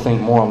well to think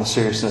more on the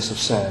seriousness of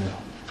sin.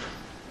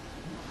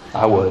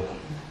 I would.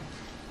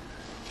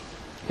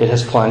 It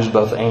has plunged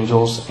both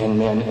angels and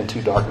men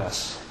into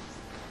darkness.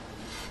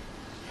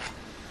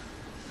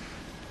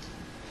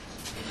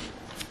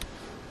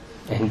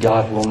 And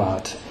God will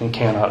not and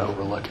cannot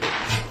overlook it.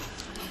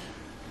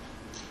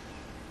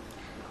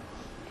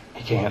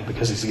 He can't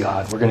because He's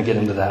God. We're going to get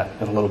into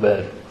that in a little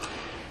bit.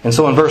 And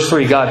so in verse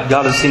 3, God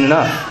has seen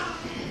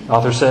enough. The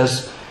author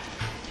says,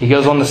 he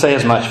goes on to say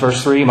as much.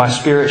 Verse 3, my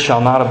spirit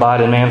shall not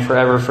abide in man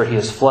forever, for he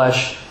is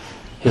flesh.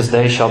 His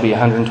days shall be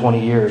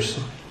 120 years.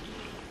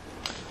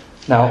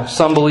 Now,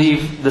 some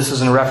believe this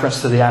is in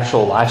reference to the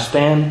actual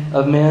lifespan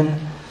of men.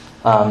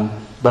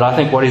 But I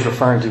think what he's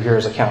referring to here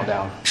is a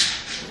countdown.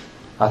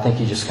 I think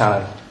he just kind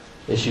of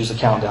issues a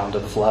countdown to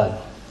the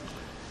flood.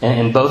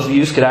 And both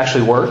views could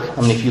actually work.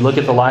 I mean, if you look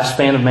at the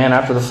lifespan of man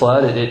after the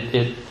flood,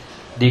 it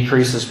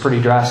decreases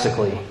pretty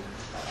drastically.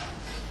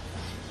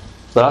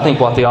 But I think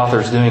what the author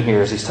is doing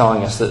here is he's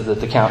telling us that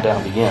the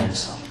countdown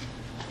begins.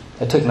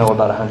 It took Noah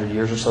about 100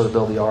 years or so to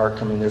build the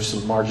ark. I mean, there's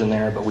some margin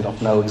there, but we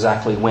don't know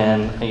exactly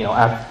when.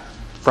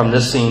 From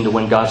this scene to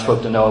when God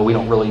spoke to Noah, we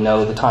don't really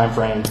know the time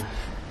frame.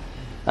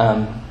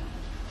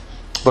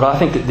 But I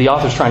think that the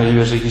author's trying to do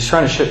is he's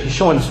showing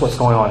us what's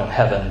going on in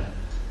heaven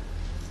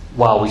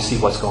while we see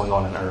what's going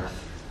on in earth.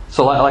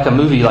 So like a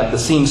movie, like the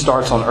scene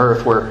starts on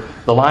earth where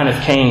the line of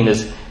Cain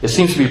it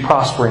seems to be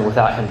prospering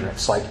without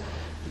hindrance. It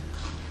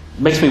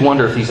makes me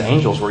wonder if these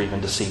angels were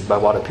even deceived by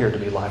what appeared to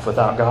be life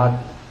without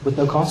God with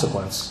no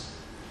consequence.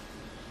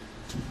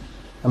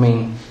 I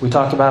mean, we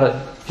talked about it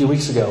a few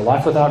weeks ago.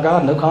 Life without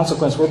God, no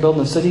consequence. We're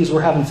building cities.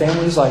 We're having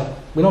families.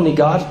 We don't need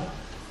God.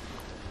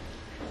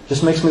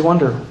 Just makes me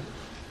wonder.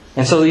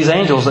 And so these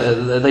angels,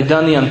 they've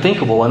done the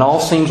unthinkable, and all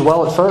seems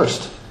well at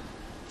first.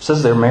 It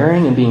says they're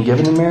marrying and being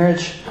given in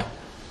marriage.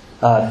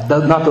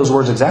 Not those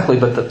words exactly,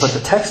 but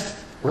the text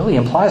really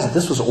implies that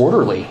this was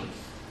orderly.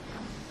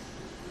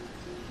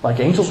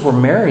 Angels were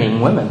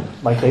marrying women.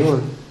 They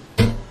were...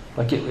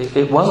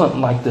 it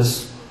wasn't like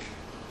this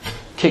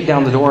kick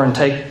down the door and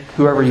take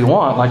whoever you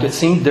want.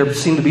 There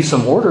seemed to be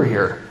some order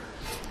here.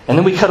 And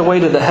then we cut away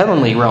to the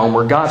heavenly realm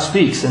where God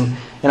speaks. And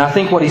I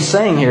think what he's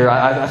saying here,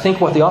 I think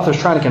what the author's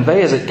trying to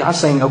convey is that God's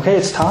saying, okay,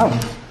 it's time.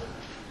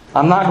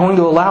 I'm not going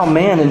to allow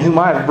man in whom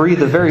I have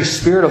breathed the very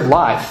spirit of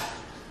life.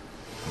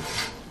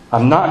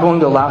 I'm not going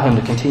to allow him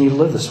to continue to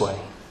live this way.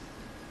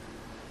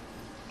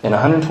 In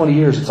 120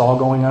 years, it's all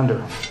going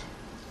under.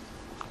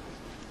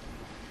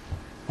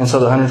 And so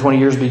the 120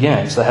 years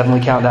begins. The heavenly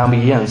countdown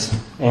begins.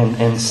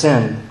 And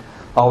sin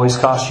always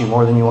costs you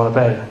more than you want to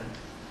pay.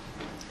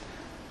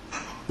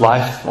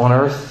 Life on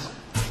earth,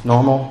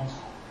 normal.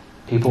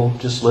 People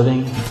just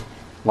living.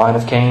 Line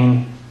of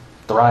Cain,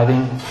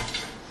 thriving.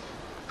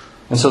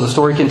 And so the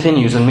story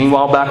continues. And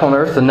meanwhile, back on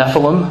earth, the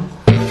Nephilim,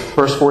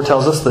 verse 4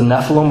 tells us the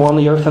Nephilim were on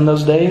the earth in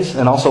those days,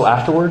 and also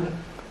afterward.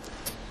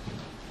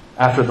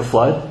 After the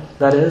flood,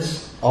 that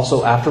is.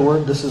 Also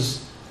afterward. This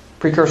is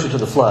precursor to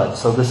the flood.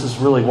 So this is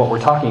really what we're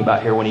talking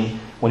about here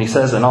when he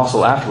says, and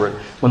also afterward.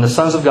 When the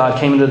sons of God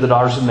came into the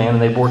daughters of man,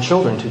 and they bore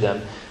children to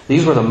them.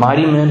 These were the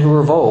mighty men who were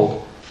of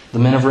old, the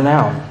men of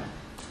renown.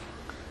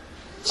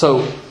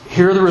 So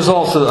here are the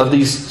results of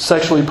these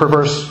sexually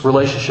perverse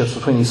relationships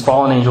between these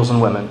fallen angels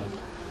and women.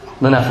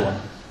 The Nephilim.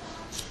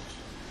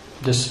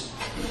 Just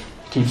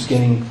keeps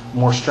getting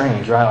more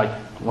strange, right? Like,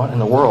 what in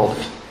the world?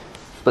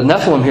 But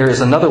Nephilim here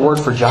is another word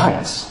for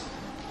giants.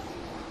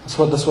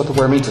 That's what the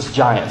word means, is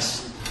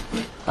giants.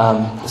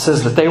 It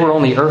says that they were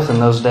on the earth in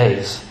those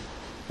days.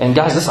 And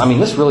guys,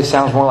 this really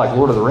sounds more like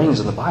Lord of the Rings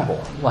in the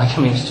Bible.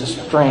 It's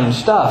just strange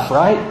stuff,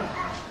 right?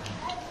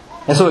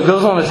 And so it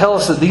goes on to tell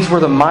us that these were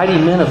the mighty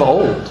men of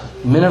old,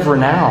 men of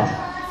renown.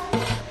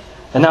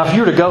 And now if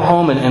you were to go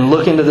home and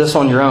look into this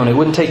on your own, it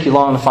wouldn't take you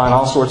long to find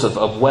all sorts of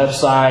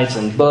websites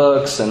and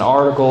books and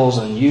articles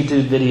and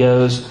YouTube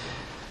videos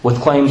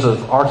with claims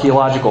of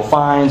archaeological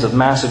finds of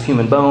massive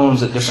human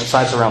bones at different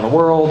sites around the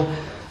world,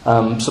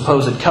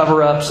 supposed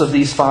cover-ups of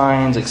these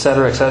finds,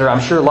 etc., etc.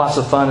 I'm sure lots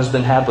of fun has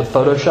been had with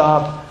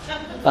Photoshop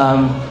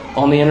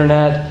on the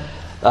internet.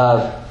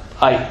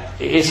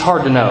 It's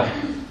hard to know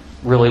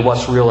really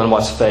what's real and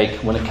what's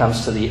fake when it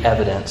comes to the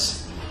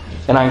evidence.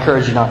 And I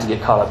encourage you not to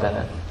get caught up in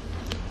it.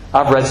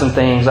 I've read some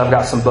things, I've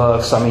got some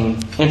books,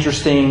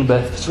 interesting,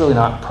 but it's really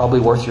not probably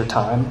worth your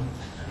time.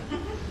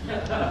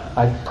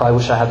 I probably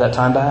wish I had that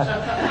time back.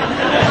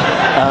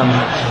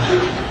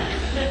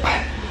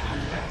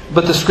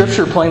 But the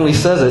Scripture plainly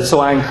says it, so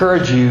I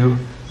encourage you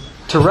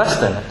to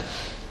rest in it.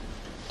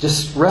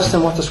 Just rest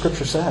in what the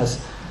Scripture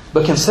says.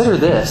 But consider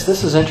this.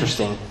 This is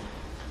interesting.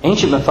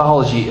 Ancient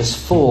mythology is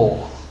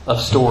full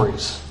of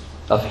stories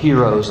of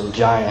heroes and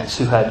giants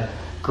who had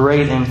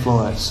great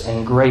influence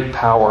and great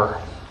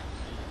power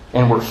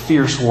and were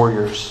fierce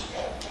warriors.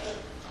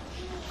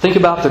 Think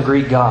about the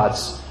Greek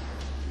gods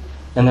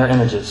and their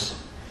images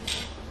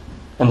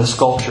and the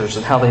sculptures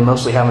and how they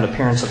mostly have an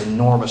appearance of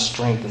enormous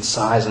strength and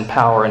size and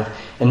power,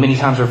 and many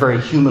times are very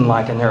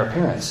human-like in their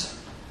appearance.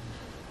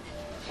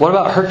 What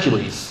about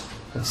Hercules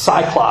and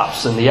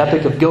Cyclops and the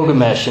Epic of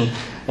Gilgamesh?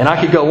 And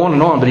I could go on,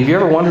 but have you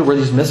ever wondered where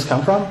these myths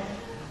come from?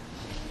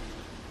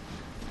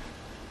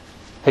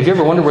 Have you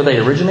ever wondered where they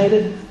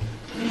originated?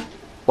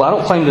 Well, I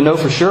don't claim to know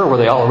for sure where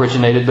they all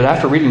originated, but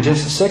after reading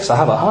Genesis 6, I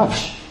have a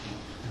hunch.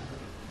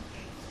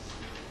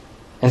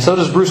 And so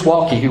does Bruce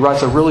Waltke, who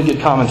writes a really good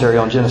commentary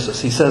on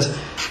Genesis. He says,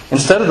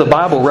 instead of the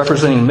Bible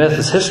representing myth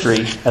as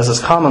history, as is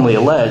commonly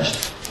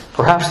alleged,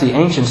 perhaps the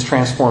ancients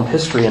transformed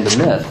history into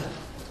myth.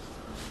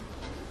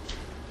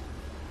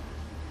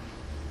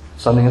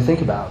 Something to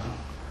think about.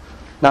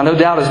 Now, no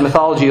doubt as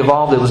mythology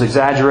evolved, it was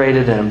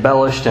exaggerated and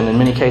embellished, and in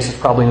many cases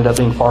probably ended up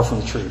being far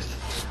from the truth.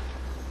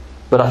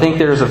 But I think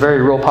there is a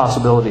very real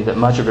possibility that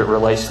much of it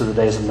relates to the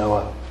days of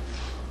Noah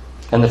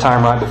and the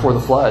time right before the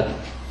flood.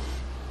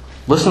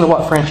 Listen to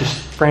what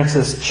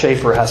Francis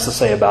Schaeffer has to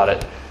say about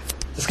it.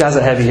 This guy's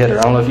a heavy hitter.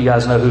 I don't know if you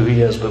guys know who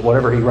he is, but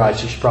whatever he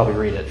writes, you should probably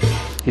read it.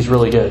 He's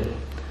really good.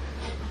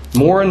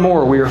 More and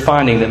more we are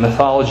finding that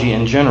mythology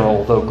in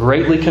general, though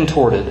greatly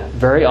contorted,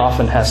 very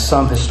often has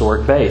some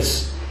historic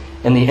base.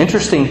 And the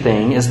interesting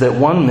thing is that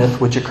one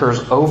myth which occurs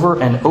over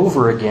and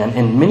over again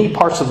in many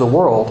parts of the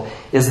world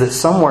is that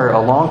somewhere a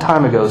long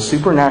time ago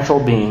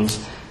supernatural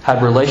beings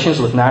had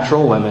relations with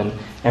natural women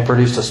and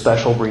produced a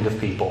special breed of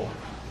people.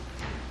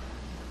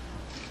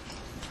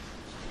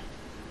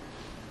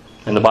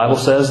 And the Bible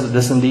says that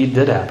this indeed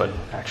did happen,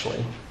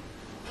 actually.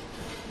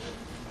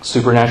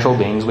 Supernatural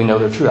beings, we know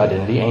their true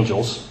identity,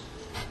 angels,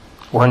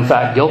 were in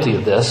fact guilty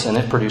of this, and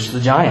it produced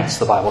the giants,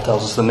 the Bible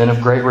tells us, the men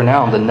of great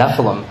renown, the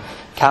Nephilim,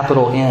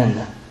 capital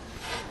N.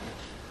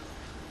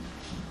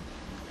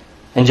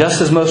 And just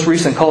as most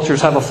recent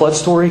cultures have a flood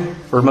story,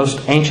 or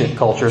most ancient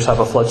cultures have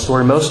a flood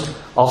story, most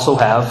also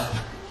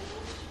have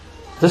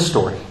this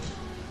story.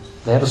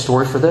 They have a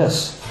story for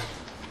this.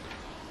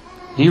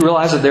 Do you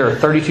realize that there are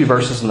 32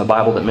 verses in the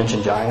Bible that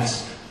mention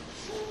giants?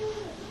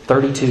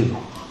 32.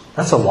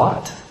 That's a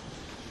lot.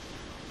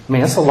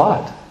 That's a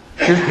lot.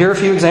 Here are a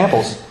few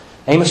examples.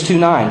 Amos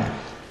 2:9.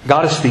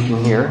 God is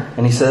speaking here,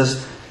 and He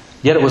says,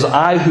 "Yet it was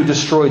I who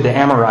destroyed the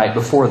Amorite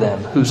before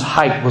them, whose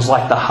height was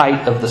like the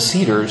height of the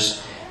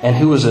cedars, and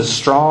who was as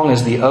strong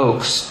as the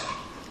oaks.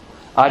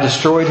 I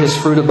destroyed his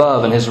fruit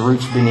above and his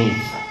roots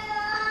beneath."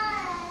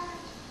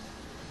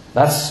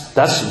 That's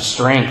some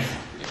strength.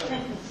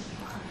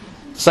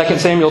 2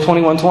 Samuel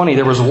 21:20,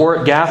 there was war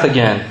at Gath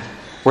again,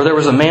 where there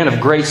was a man of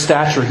great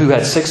stature who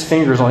had 6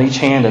 fingers on each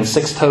hand and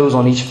 6 toes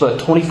on each foot,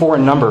 24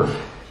 in number,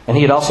 and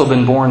he had also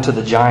been born to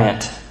the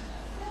giant.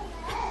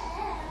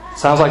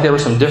 Sounds like there were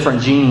some different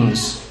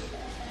genes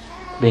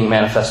being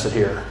manifested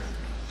here.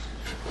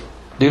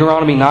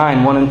 Deuteronomy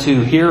 9, 1 and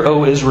 2. Hear,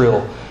 O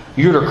Israel,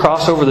 you are to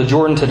cross over the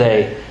Jordan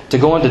today, to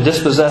go and to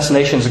dispossess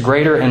nations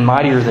greater and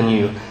mightier than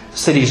you,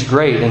 cities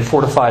great and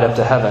fortified up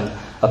to heaven,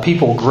 a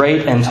people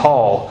great and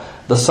tall,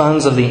 the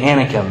sons of the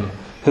Anakim,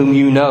 whom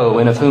you know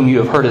and of whom you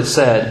have heard it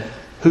said,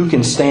 who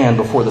can stand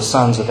before the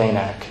sons of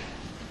Anak?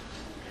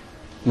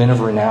 Men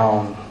of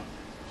renown.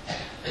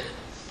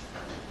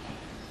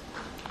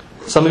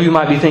 Some of you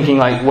might be thinking,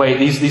 like, wait,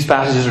 these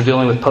passages are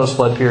dealing with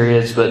post-flood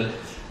periods, but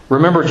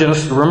remember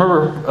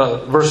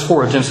verse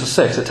 4 of Genesis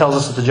 6. It tells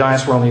us that the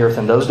giants were on the earth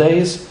in those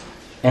days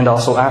and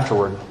also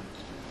afterward.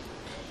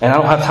 And I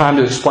don't have time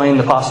to explain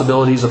the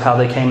possibilities of how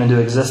they came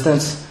into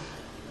existence,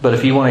 but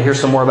if you want to hear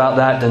some more about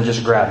that, then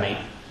just grab me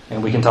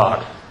and we can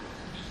talk.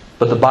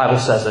 But the Bible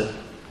says it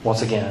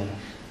once again.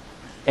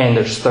 And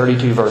there's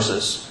 32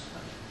 verses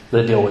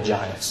that deal with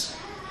giants.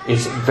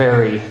 It's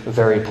very,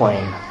 very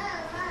plain.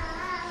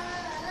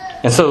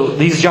 And so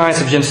these giants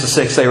of Genesis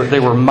 6, they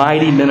were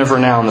mighty men of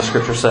renown, the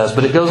Scripture says.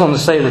 But it goes on to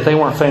say that they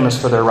weren't famous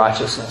for their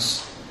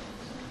righteousness.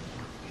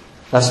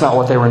 That's not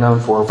what they were known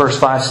for. Verse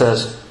 5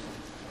 says,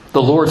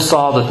 the Lord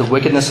saw that the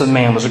wickedness of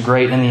man was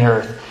great in the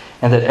earth,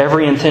 and that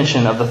every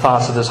intention of the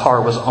thoughts of his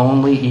heart was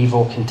only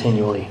evil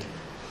continually.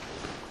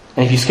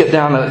 And if you skip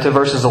down to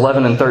verses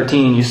 11 and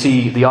 13, you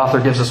see the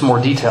author gives us more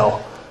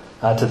detail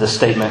to this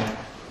statement.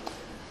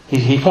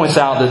 He points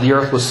out that the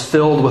earth was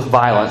filled with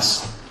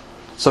violence.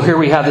 So here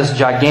we have this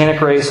gigantic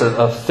race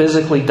of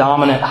physically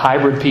dominant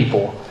hybrid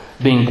people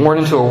being born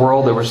into a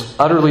world that was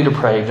utterly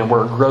depraved and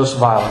where gross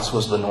violence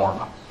was the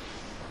norm.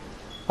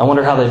 I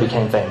wonder how they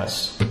became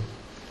famous.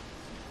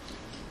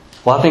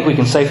 Well, I think we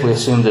can safely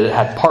assume that it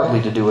had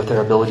partly to do with their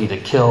ability to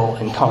kill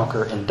and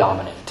conquer and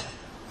dominate.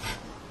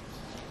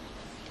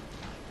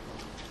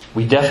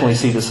 We definitely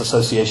see this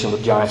association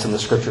with giants in the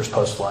Scriptures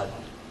post-flood.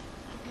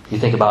 You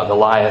think about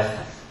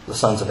Goliath, the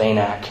sons of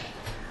Anak,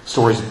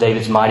 stories of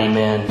David's mighty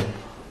men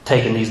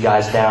taking these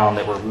guys down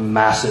that were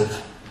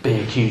massive,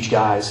 big, huge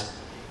guys.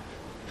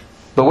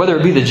 But whether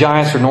it be the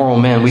giants or normal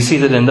men, we see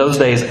that in those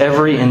days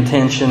every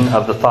intention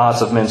of the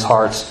thoughts of men's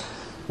hearts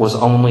was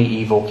only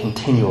evil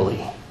continually.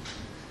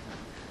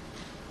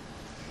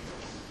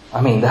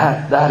 I mean,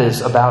 that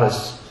is about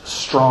as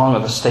strong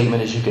of a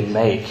statement as you can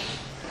make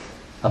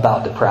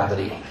about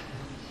depravity.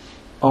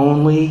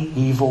 Only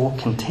evil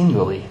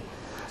continually.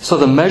 So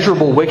the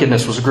measurable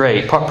wickedness was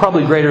great,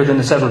 probably greater than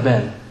it's ever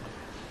been.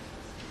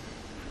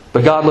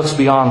 But God looks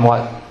beyond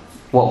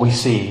what we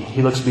see.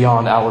 He looks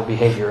beyond outward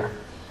behavior.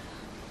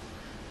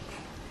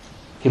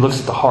 He looks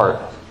at the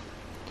heart.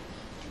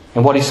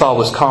 And what He saw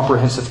was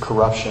comprehensive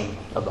corruption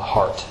of the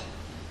heart.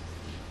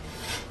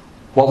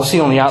 What was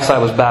seen on the outside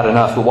was bad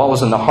enough, but what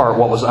was in the heart,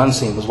 what was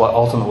unseen, was what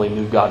ultimately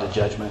moved God to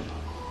judgment.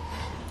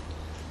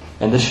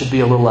 And this should be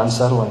a little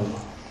unsettling.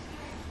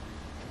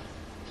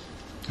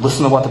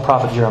 Listen to what the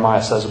prophet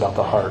Jeremiah says about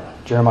the heart.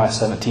 Jeremiah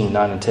 17,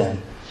 9 and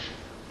 10.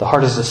 The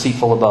heart is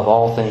deceitful above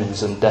all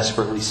things and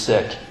desperately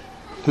sick.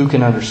 Who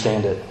can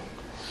understand it?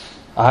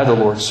 I, the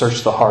Lord,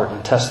 search the heart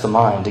and test the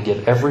mind to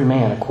give every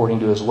man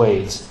according to his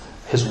ways,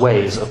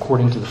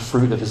 according to the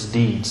fruit of his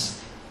deeds.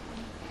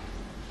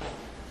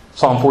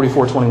 Psalm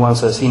 44:21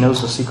 says, He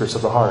knows the secrets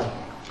of the heart.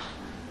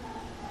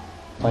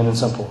 Plain and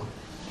simple.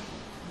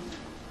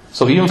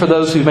 So even for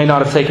those who may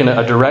not have taken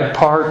a direct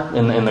part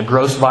in the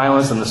gross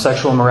violence and the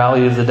sexual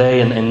immorality of the day,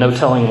 and no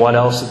telling what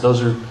else,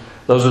 those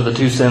are the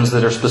two sins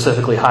that are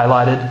specifically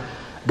highlighted,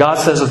 God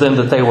says of them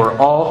that they were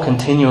all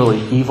continually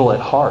evil at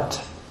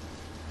heart.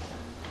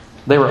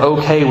 They were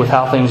okay with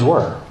how things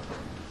were.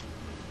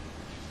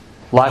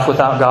 Life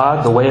without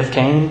God, the way of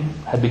Cain,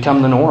 had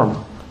become the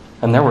norm.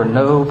 And there were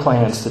no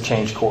plans to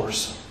change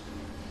course.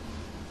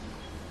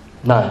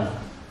 None.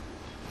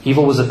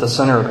 Evil was at the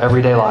center of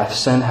everyday life.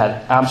 Sin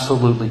had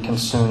absolutely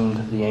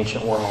consumed the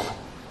ancient world.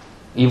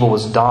 Evil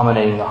was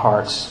dominating the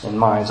hearts and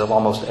minds of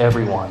almost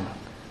everyone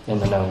in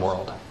the known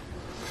world.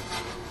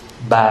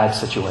 Bad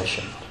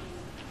situation.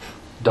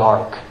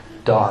 Dark,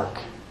 dark,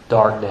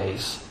 dark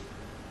days.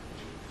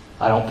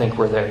 I don't think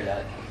we're there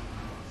yet.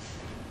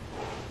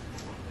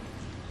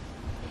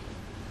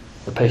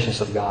 The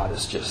patience of God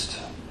is just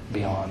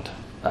beyond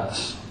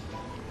us.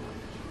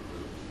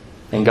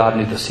 And God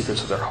knew the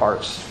secrets of their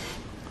hearts.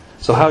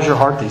 So how's your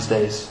heart these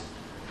days?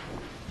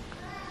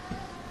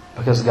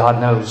 Because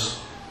God knows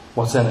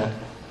what's in it.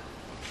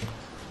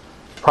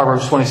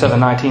 Proverbs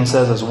 27:19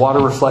 says, as water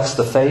reflects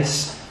the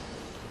face,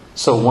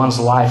 so one's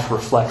life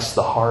reflects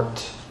the heart.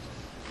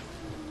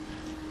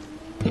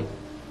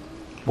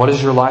 What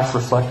is your life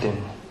reflecting?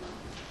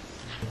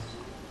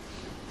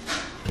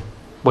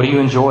 What do you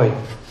enjoy?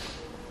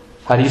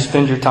 How do you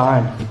spend your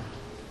time?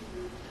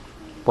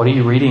 What are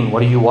you reading?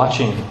 What are you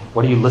watching?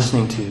 What are you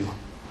listening to?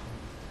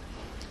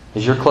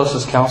 Is your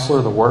closest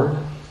counselor the Word?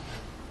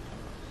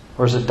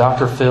 Or is it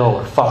Dr. Phil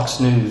or Fox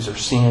News or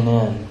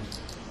CNN?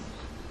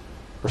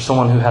 Or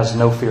someone who has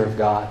no fear of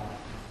God?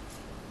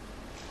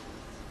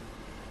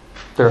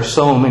 There are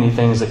so many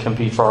things that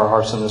compete for our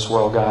hearts in this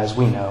world, guys.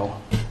 We know.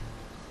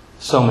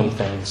 So many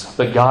things.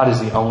 But God is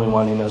the only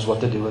one who knows what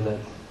to do with it.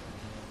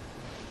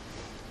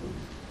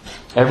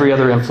 Every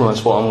other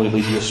influence will only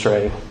lead you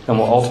astray and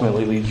will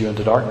ultimately lead you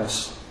into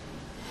darkness.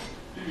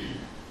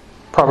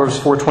 Proverbs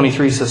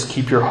 4:23 says,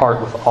 "Keep your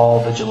heart with all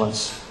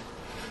vigilance,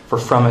 for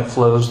from it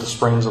flows the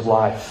springs of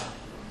life."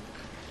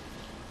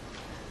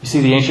 You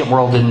see, the ancient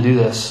world didn't do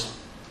this.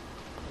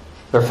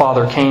 Their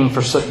father Cain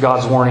forsook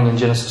God's warning in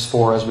Genesis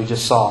 4, as we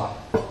just saw.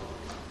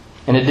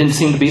 And it didn't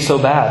seem to be so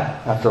bad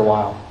after a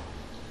while.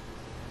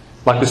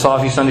 Like we saw a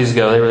few Sundays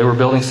ago, they were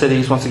building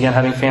cities, once again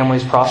having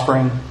families,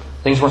 prospering.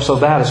 Things weren't so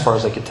bad as far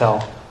as they could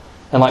tell.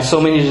 And like so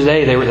many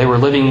today, they were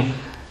living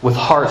with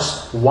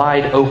hearts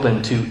wide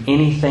open to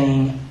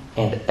anything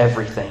and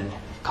everything,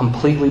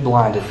 completely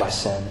blinded by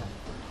sin,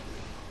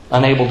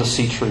 unable to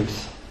see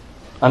truth,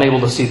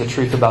 unable to see the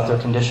truth about their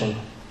condition.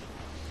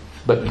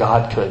 But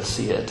God could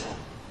see it.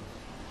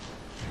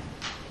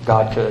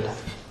 God could.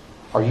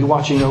 Are you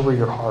watching over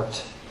your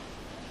heart?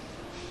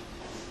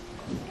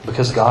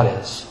 Because God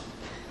is.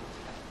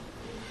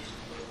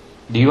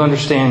 Do you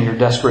understand your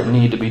desperate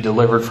need to be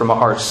delivered from a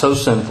heart so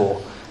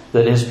sinful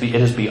that it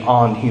is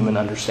beyond human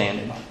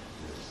understanding?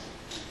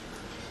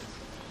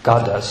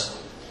 God does.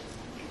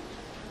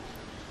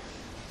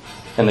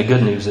 And the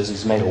good news is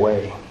He's made a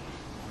way.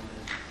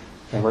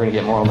 And we're going to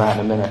get more on that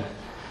in a minute.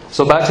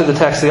 So back to the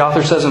text. The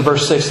author says in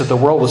verse 6 that the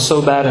world was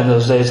so bad in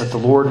those days that the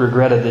Lord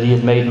regretted that He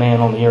had made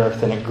man on the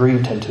earth, and it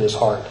grieved Him to His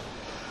heart.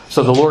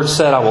 So the Lord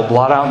said, "I will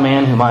blot out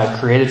man whom I have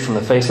created from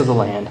the face of the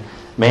land,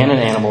 man and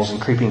animals and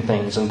creeping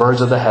things and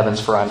birds of the heavens,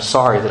 for I am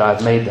sorry that I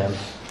have made them."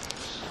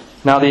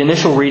 Now the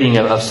initial reading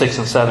of 6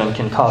 and 7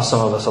 can cause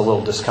some of us a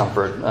little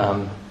discomfort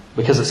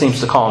because it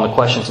seems to call into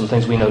question some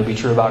things we know to be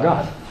true about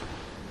God.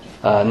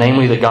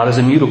 Namely that God is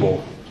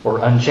immutable or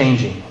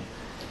unchanging.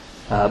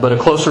 But a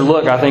closer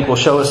look, I think, will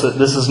show us that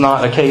this is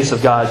not a case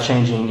of God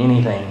changing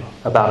anything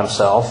about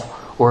Himself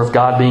or of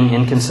God being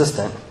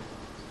inconsistent,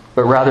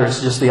 but rather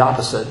it's just the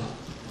opposite.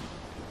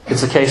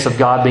 It's a case of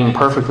God being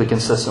perfectly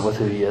consistent with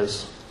who He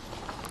is.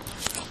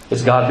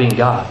 It's God being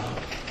God.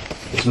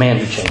 It's man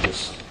who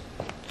changes.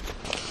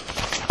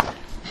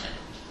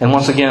 And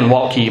once again,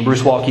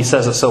 Bruce Waltke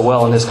says it so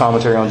well in his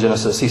commentary on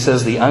Genesis. He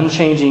says, "The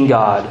unchanging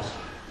God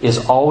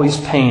is always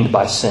pained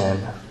by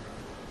sin.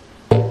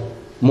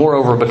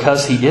 Moreover,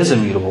 because He is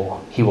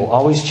immutable, He will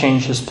always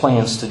change His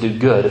plans to do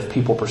good if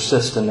people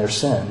persist in their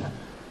sin.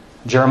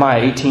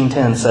 Jeremiah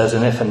 18:10 says,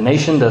 "And if a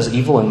nation does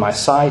evil in my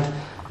sight,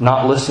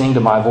 not listening to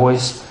my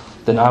voice,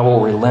 then I will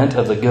relent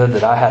of the good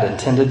that I had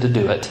intended to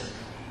do it."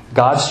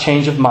 God's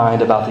change of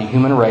mind about the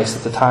human race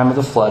at the time of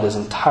the flood is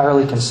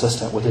entirely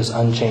consistent with His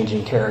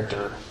unchanging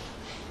character.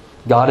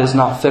 God is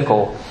not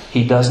fickle.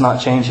 He does not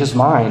change His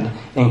mind,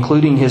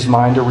 including His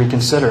mind to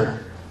reconsider.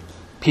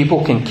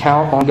 People can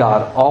count on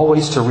God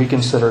always to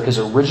reconsider His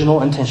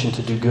original intention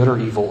to do good or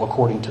evil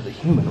according to the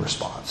human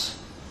response.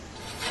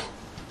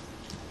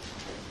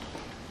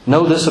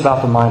 Know this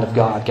about the mind of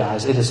God,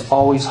 guys. It is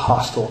always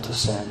hostile to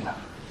sin.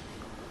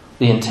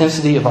 The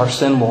intensity of our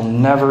sin will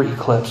never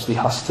eclipse the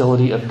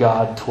hostility of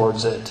God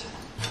towards it.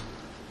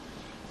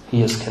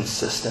 He is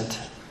consistent.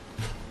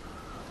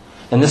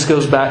 And this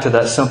goes back to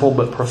that simple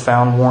but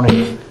profound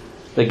warning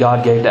that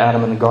God gave to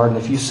Adam in the garden.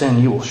 If you sin,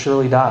 you will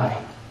surely die.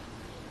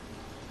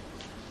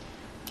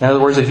 In other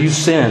words, if you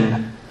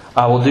sin,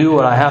 I will do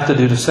what I have to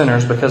do to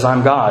sinners because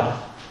I'm God.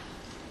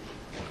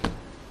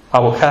 I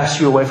will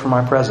cast you away from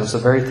my presence, the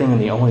very thing and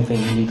the only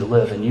thing you need to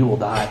live, and you will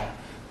die.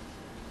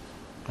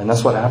 And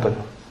that's what happened.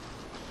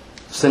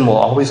 Sin will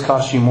always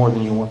cost you more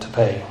than you want to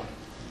pay.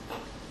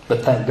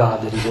 But thank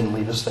God that He didn't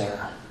leave us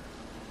there.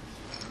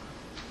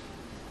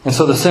 And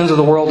so the sins of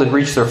the world had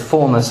reached their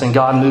fullness, and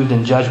God moved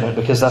in judgment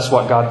because that's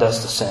what God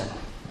does to sin.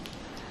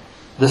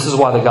 This is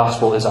why the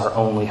gospel is our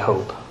only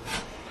hope.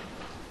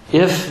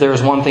 If there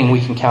is one thing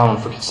we can count on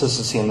for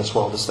consistency in this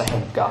world, it's the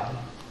hand of God.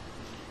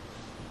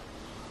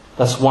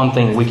 That's one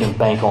thing we can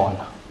bank on.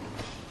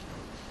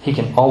 He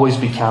can always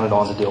be counted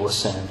on to deal with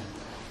sin.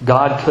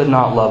 God could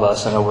not love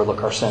us and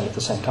overlook our sin at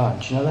the same time.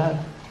 Did you know that?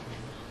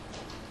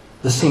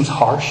 This seems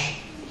harsh.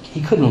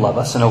 He couldn't love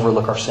us and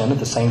overlook our sin at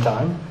the same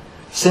time.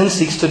 Sin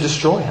seeks to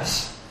destroy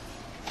us.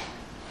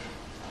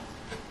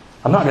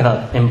 I'm not going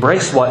to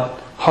embrace what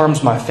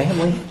harms my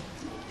family,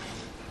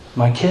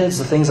 my kids,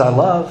 the things I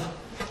love.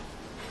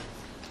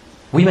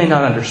 We may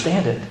not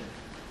understand it,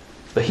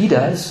 but He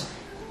does.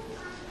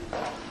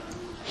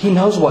 He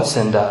knows what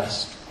sin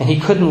does, and He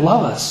couldn't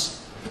love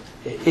us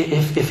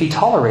if He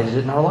tolerated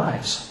it in our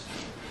lives.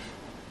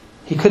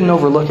 He couldn't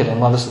overlook it and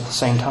love us at the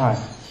same time.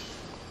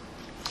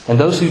 And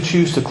those who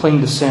choose to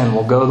cling to sin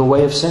will go the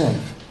way of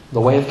sin,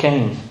 the way of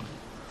Cain,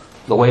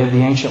 the way of the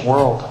ancient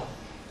world.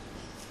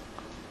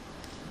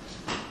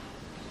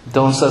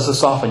 Dylan says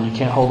this often, you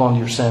can't hold on to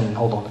your sin and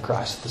hold on to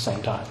Christ at the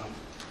same time.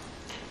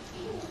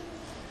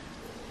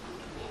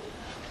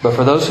 But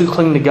for those who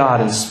cling to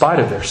God in spite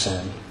of their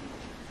sin,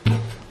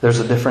 there's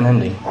a different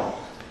ending.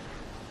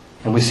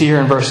 And we see here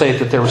in verse 8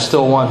 that there was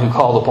still one who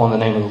called upon the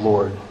name of the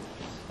Lord.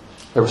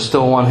 There was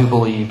still one who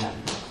believed.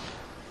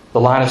 The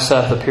line of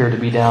Seth appeared to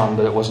be down,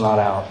 but it was not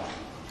out.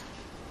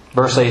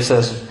 Verse 8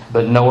 says,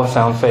 "But Noah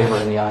found favor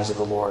in the eyes of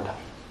the Lord."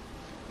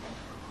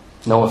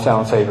 Noah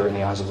found favor in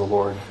the eyes of the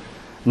Lord.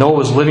 Noah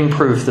was living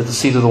proof that the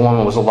seed of the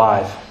woman was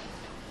alive.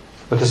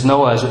 Because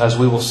Noah, as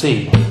we will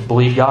see,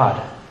 believed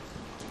God.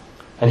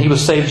 And he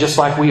was saved just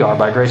like we are,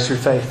 by grace through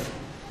faith.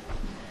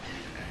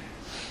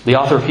 The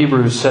author of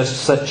Hebrews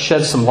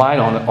sheds some light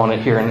on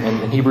it here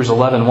in Hebrews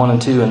 11, 1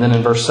 and 2, and then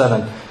in verse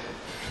 7.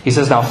 He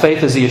says, "Now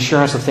faith is the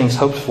assurance of things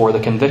hoped for, the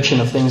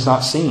conviction of things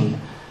not seen.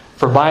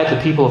 For by it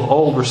the people of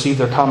old received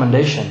their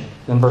commendation."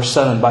 Then verse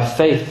 7, "By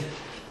faith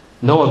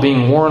Noah,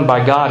 being warned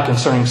by God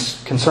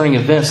concerning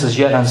events as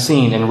yet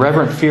unseen, in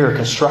reverent fear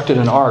constructed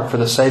an ark for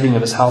the saving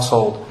of his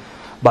household.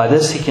 By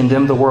this he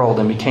condemned the world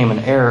and became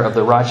an heir of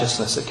the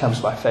righteousness that comes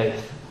by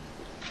faith."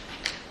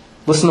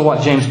 Listen to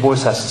what James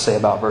Boyce has to say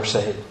about verse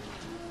 8.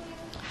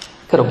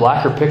 Could a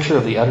blacker picture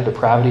of the utter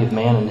depravity of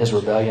man and his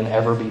rebellion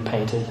ever be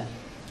painted?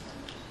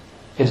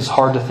 It is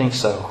hard to think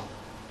so.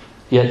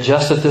 Yet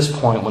just at this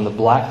point, when the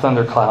black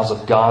thunderclouds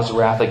of God's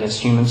wrath against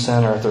human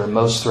sin are at their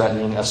most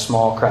threatening, a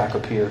small crack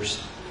appears.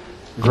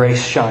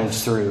 Grace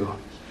shines through,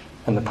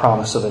 and the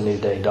promise of a new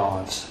day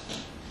dawns.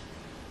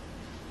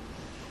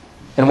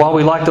 And while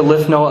we like to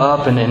lift Noah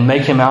up and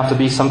make him out to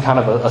be some kind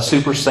of a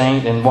super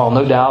saint, and while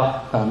no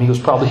doubt he was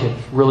probably a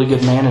really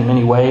good man in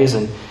many ways,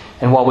 and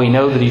while we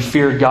know that he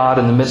feared God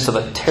in the midst of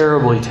a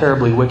terribly,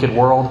 terribly wicked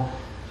world,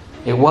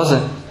 it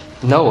wasn't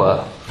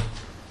Noah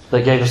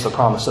that gave us the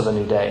promise of a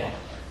new day.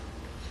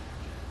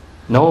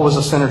 Noah was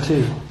a sinner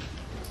too.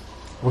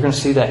 We're going to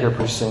see that here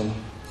pretty soon.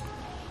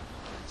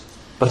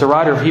 But the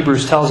writer of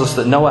Hebrews tells us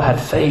that Noah had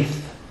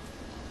faith.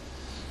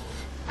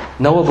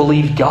 Noah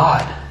believed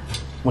God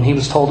when he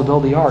was told to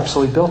build the ark,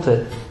 so he built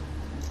it.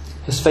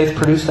 His faith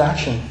produced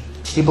action.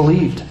 He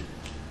believed.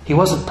 He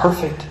wasn't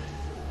perfect.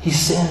 He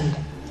sinned.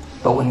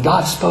 But when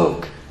God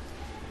spoke,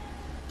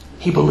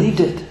 he believed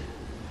it.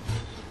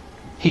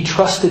 He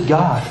trusted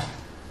God,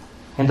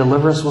 and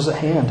deliverance was at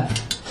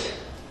hand.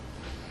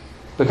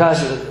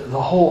 Because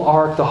the whole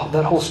ark,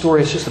 that whole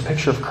story is just a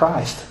picture of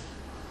Christ.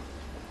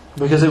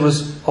 Because it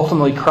was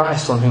ultimately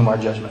Christ on whom our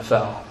judgment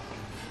fell.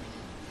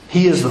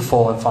 He is the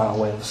full and final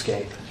way of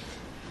escape.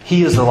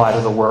 He is the light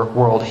of the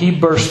world. He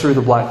burst through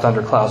the black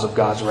thunderclouds of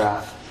God's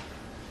wrath.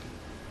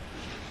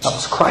 That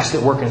was Christ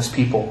at work in His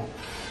people.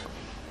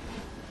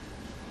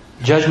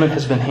 Judgment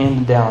has been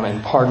handed down,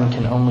 and pardon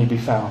can only be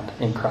found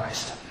in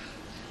Christ.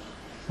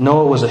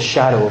 Noah was a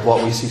shadow of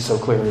what we see so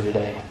clearly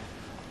today.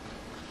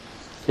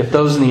 If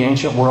those in the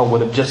ancient world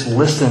would have just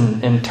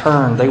listened and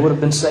turned, they would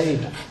have been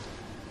saved.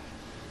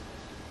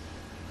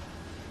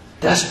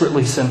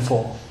 Desperately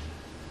sinful.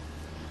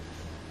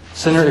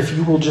 Sinner, if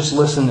you will just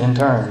listen and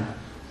turn,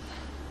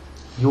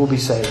 you will be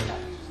saved.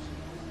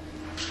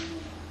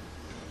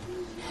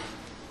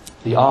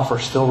 The offer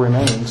still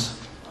remains.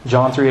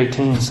 John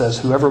 3:18 says,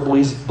 "Whoever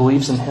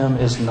believes in Him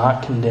is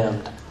not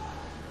condemned,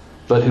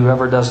 but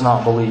whoever does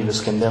not believe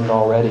is condemned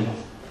already,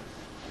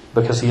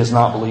 because he has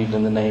not believed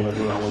in the name of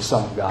the only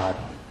Son of God."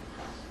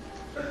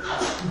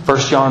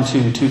 1 John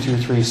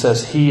 2:2-3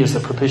 says, "He is the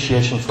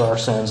propitiation for our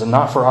sins, and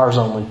not for ours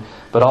only,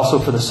 but also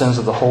for the sins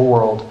of the whole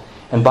world.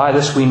 And by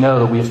this we know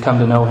that we have come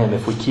to know Him,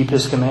 if we keep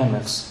His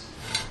commandments."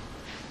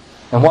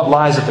 And what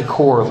lies at the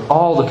core of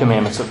all the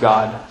commandments of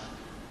God?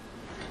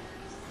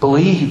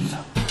 Believe.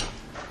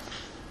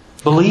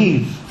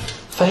 Believe.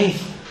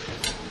 Faith.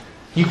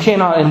 You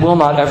cannot and will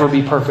not ever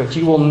be perfect.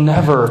 You will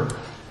never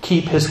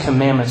keep His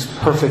commandments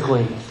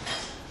perfectly.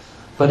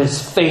 But it's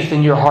faith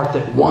in your heart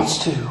that wants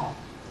to.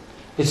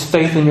 It's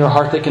faith in your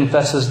heart that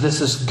confesses,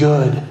 this is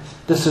good.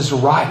 This is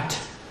right.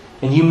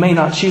 And you may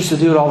not choose to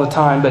do it all the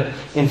time, but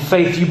in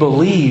faith you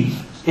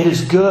believe it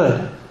is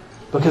good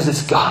because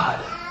it's God.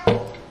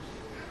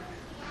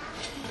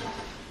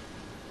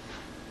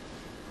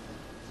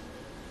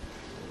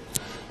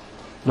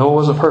 Noah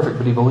wasn't perfect,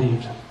 but he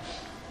believed.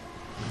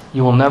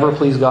 You will never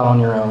please God on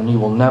your own. You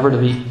will never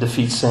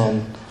defeat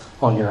sin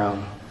on your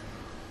own.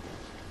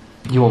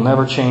 You will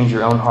never change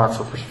your own heart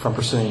from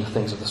pursuing the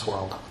things of this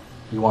world.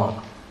 You won't.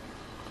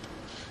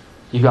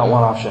 You've got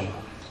one option,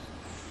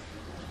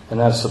 and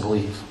that is to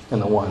believe in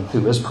the one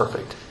who is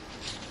perfect.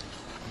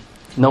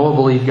 Noah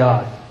believed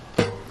God.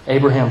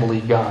 Abraham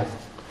believed God.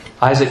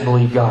 Isaac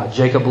believed God.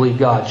 Jacob believed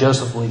God.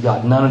 Joseph believed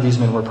God. None of these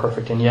men were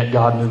perfect, and yet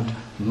God moved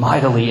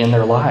mightily in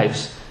their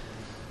lives.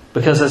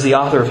 Because as the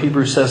author of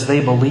Hebrews says,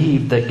 they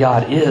believed that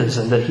God is,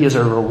 and that He is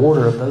a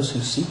rewarder of those who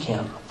seek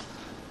Him.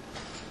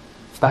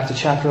 Back to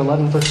chapter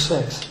 11, verse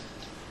 6.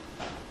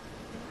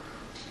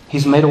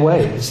 He's made a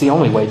way. It's the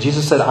only way.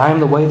 Jesus said, "I am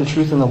the way, the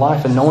truth, and the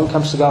life, and no one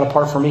comes to God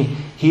apart from me."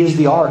 He is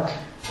the ark.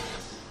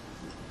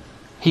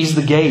 He's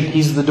the gate.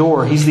 He's the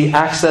door. He's the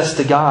access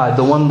to God,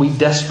 the one we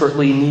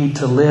desperately need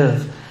to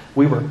live.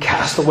 We were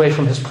cast away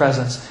from His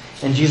presence.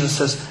 And Jesus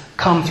says,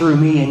 "Come through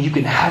me and you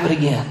can have it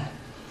again.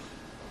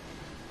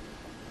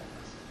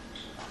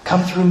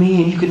 Come through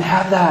me and you can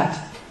have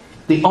that.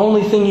 The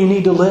only thing you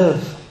need to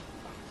live."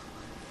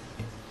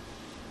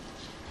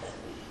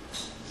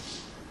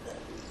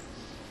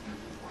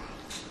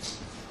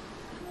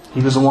 He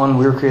was the one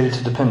we were created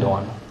to depend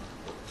on.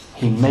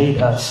 He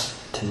made us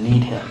to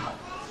need Him.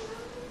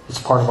 It's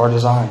part of our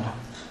design.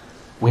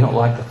 We don't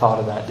like the thought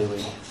of that, do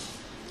we?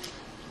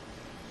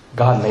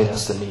 God made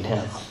us to need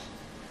Him.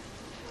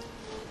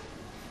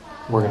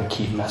 We're going to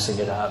keep messing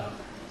it up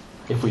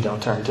if we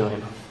don't turn to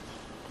Him.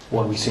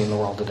 What do we see in the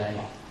world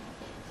today?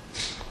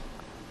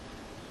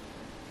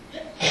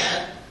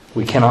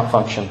 We cannot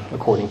function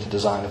according to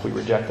design if we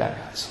reject that,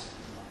 guys.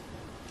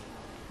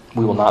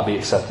 We will not be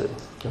accepted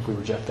if we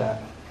reject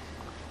that.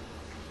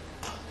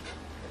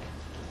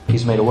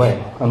 He's made a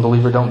way.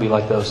 Unbeliever, don't be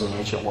like those in the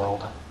ancient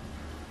world.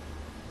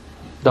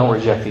 Don't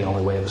reject the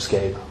only way of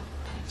escape.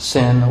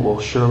 Sin will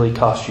surely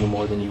cost you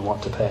more than you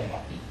want to pay.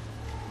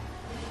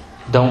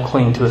 Don't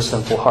cling to a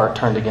sinful heart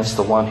turned against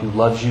the one who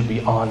loves you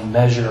beyond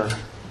measure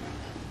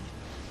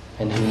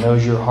and who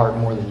knows your heart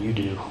more than you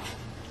do,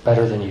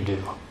 better than you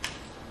do.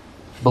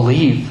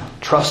 Believe,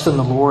 trust in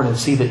the Lord, and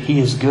see that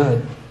He is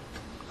good.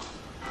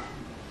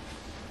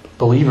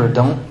 Believer,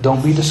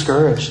 don't be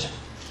discouraged.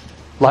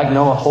 Like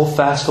Noah, hold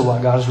fast to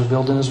what God has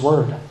revealed in His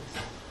Word.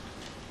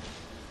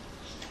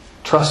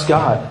 Trust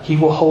God. He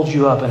will hold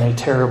you up in a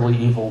terribly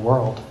evil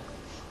world.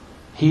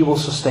 He will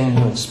sustain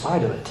you in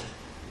spite of it.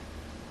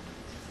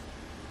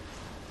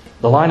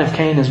 The line of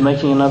Cain is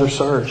making another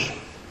surge.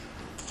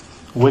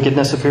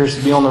 Wickedness appears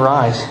to be on the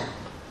rise.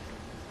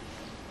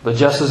 But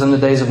just as in the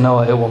days of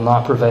Noah, it will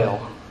not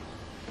prevail.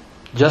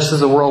 Just as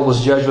the world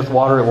was judged with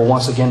water, it will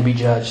once again be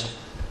judged.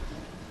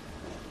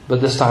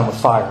 But this time with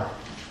fire.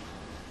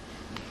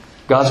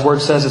 God's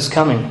Word says it's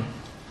coming.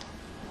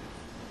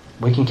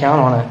 We can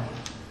count on it.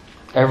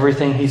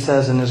 Everything He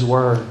says in His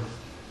Word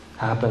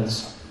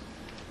happens.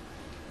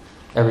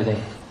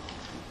 Everything.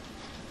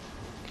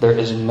 There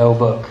is no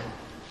book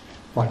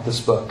like this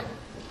book.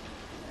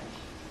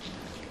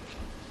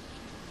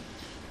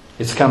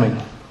 It's coming.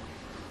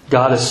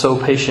 God is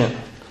so patient.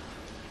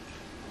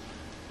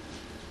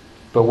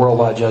 But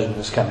worldwide judgment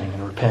is coming,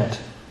 and repent.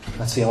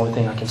 That's the only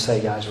thing I can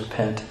say, guys.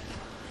 Repent.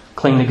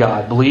 Cling to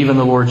God. Believe in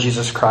the Lord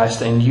Jesus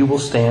Christ, and you will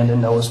stand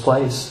in Noah's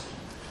place.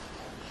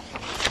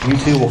 You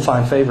too will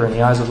find favor in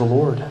the eyes of the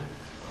Lord.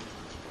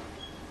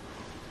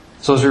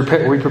 So as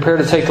we prepare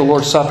to take the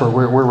Lord's Supper,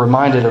 we're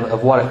reminded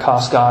of what it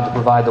cost God to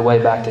provide the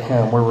way back to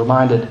Him. We're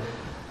reminded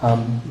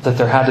that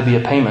there had to be a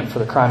payment for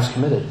the crimes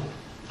committed.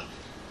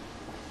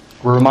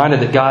 We're reminded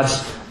that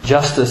God's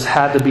justice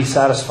had to be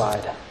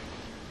satisfied.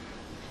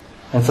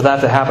 And for that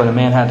to happen, a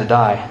man had to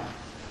die.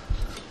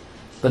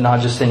 But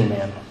not just any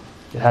man.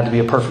 It had to be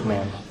a perfect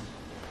man.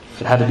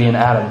 It had to be an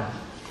Adam.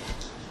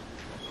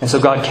 And so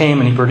God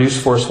came and He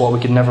produced for us what we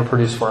could never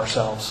produce for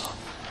ourselves.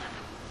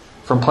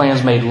 From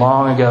plans made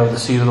long ago, the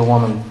seed of the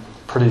woman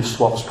produced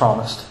what was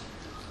promised.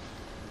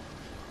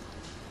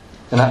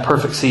 And that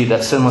perfect seed,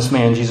 that sinless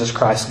man, Jesus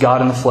Christ,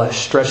 God in the flesh,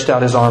 stretched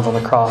out His arms on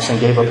the cross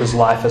and gave up His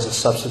life as a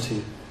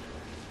substitute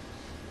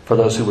for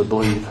those who would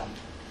believe.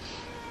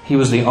 He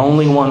was the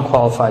only one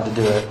qualified to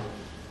do it.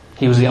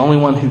 He was the only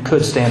one who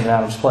could stand in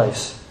Adam's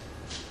place.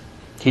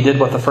 He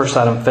did what the first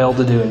Adam failed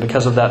to do, and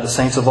because of that, the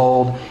saints of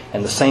old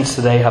and the saints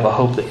today have a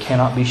hope that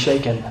cannot be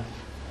shaken.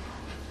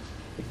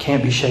 It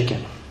can't be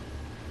shaken.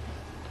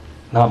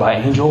 Not by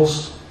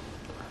angels,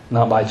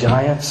 not by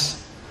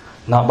giants,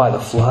 not by the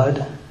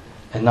flood,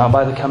 and not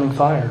by the coming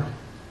fire.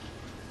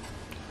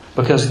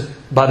 Because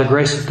by the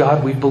grace of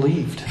God, we've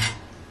believed.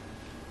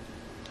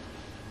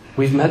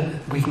 We've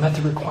met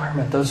the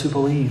requirement, those who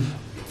believe.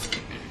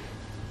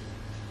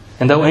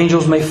 And though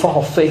angels may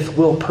fall, faith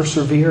will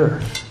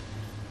persevere.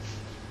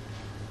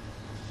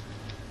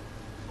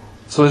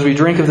 So as we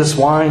drink of this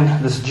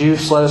wine, this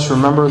juice, let us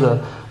remember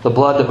the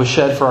blood that was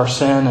shed for our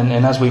sin.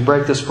 And as we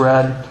break this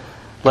bread,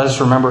 let us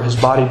remember His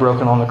body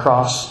broken on the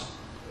cross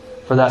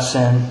for that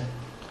sin.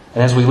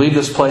 And as we leave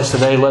this place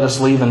today, let us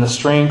leave in the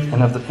strength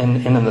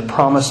and in the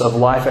promise of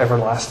life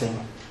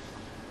everlasting.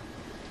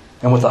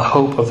 And with the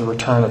hope of the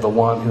return of the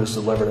one who has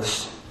delivered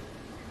us.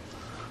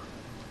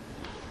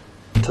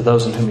 To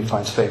those in whom He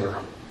finds favor.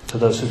 To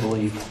those who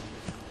believe.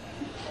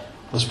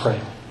 Let's pray.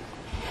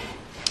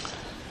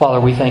 Father,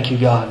 we thank You,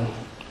 God,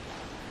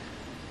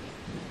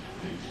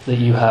 that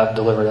You have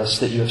delivered us,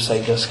 that You have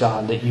saved us,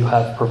 God, that You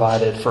have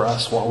provided for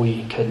us what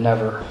we could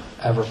never,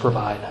 ever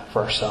provide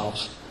for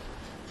ourselves.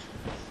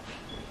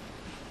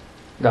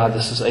 God,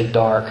 this is a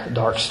dark,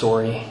 dark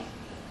story.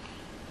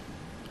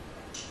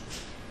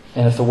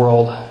 And if the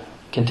world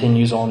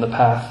continues on the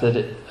path that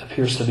it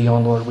appears to be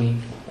on, Lord, we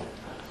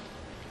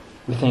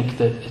think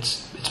that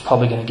it's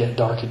probably going to get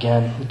dark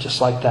again, just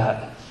like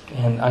that.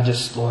 And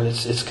Lord,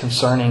 it's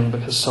concerning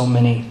because so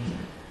many,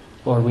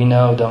 Lord, we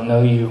know, don't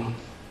know You.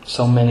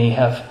 So many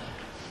have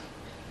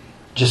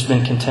just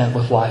been content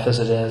with life as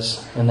it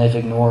is, and they've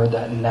ignored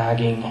that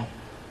nagging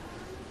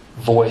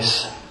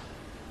voice,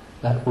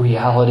 that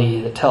reality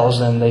that tells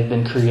them they've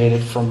been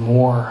created for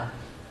more.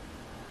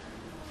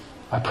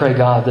 I pray,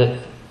 God, that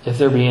if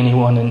there be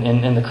anyone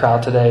in the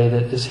crowd today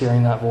that is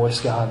hearing that voice,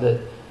 God,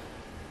 that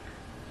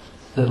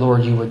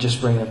Lord, You would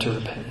just bring them to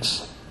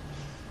repentance.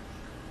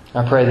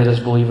 I pray that as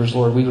believers,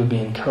 Lord, we would be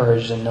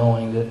encouraged in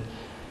knowing that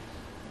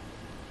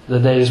the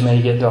days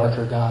may get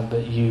darker, God,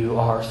 but You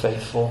are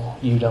faithful.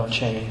 You don't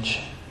change.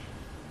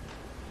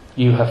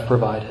 You have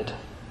provided.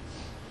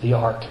 the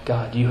ark.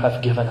 God, you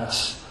have given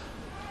us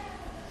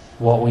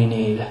what we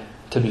need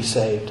to be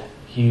saved.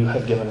 You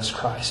have given us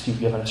Christ. You've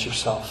given us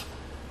yourself.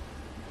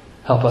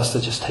 Help us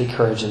to just take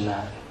courage in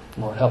that.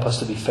 Lord, help us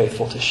to be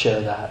faithful to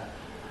share that,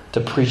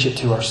 to preach it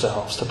to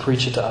ourselves, to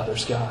preach it to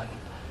others, God.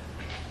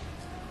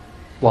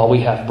 While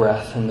we have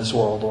breath in this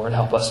world, Lord,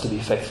 help us to be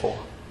faithful.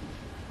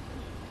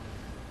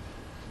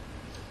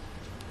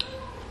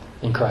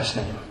 In Christ's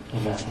name,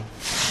 amen.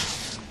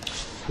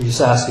 We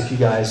just ask if you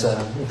guys,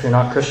 if you're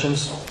not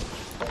Christians,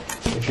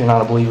 if you're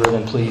not a believer,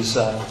 then please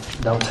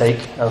don't take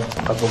of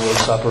the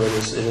Lord's Supper.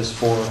 It is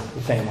for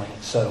the family.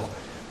 So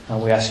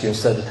we ask you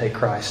instead to take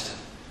Christ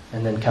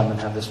and then come and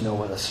have this meal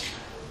with us.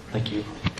 Thank you.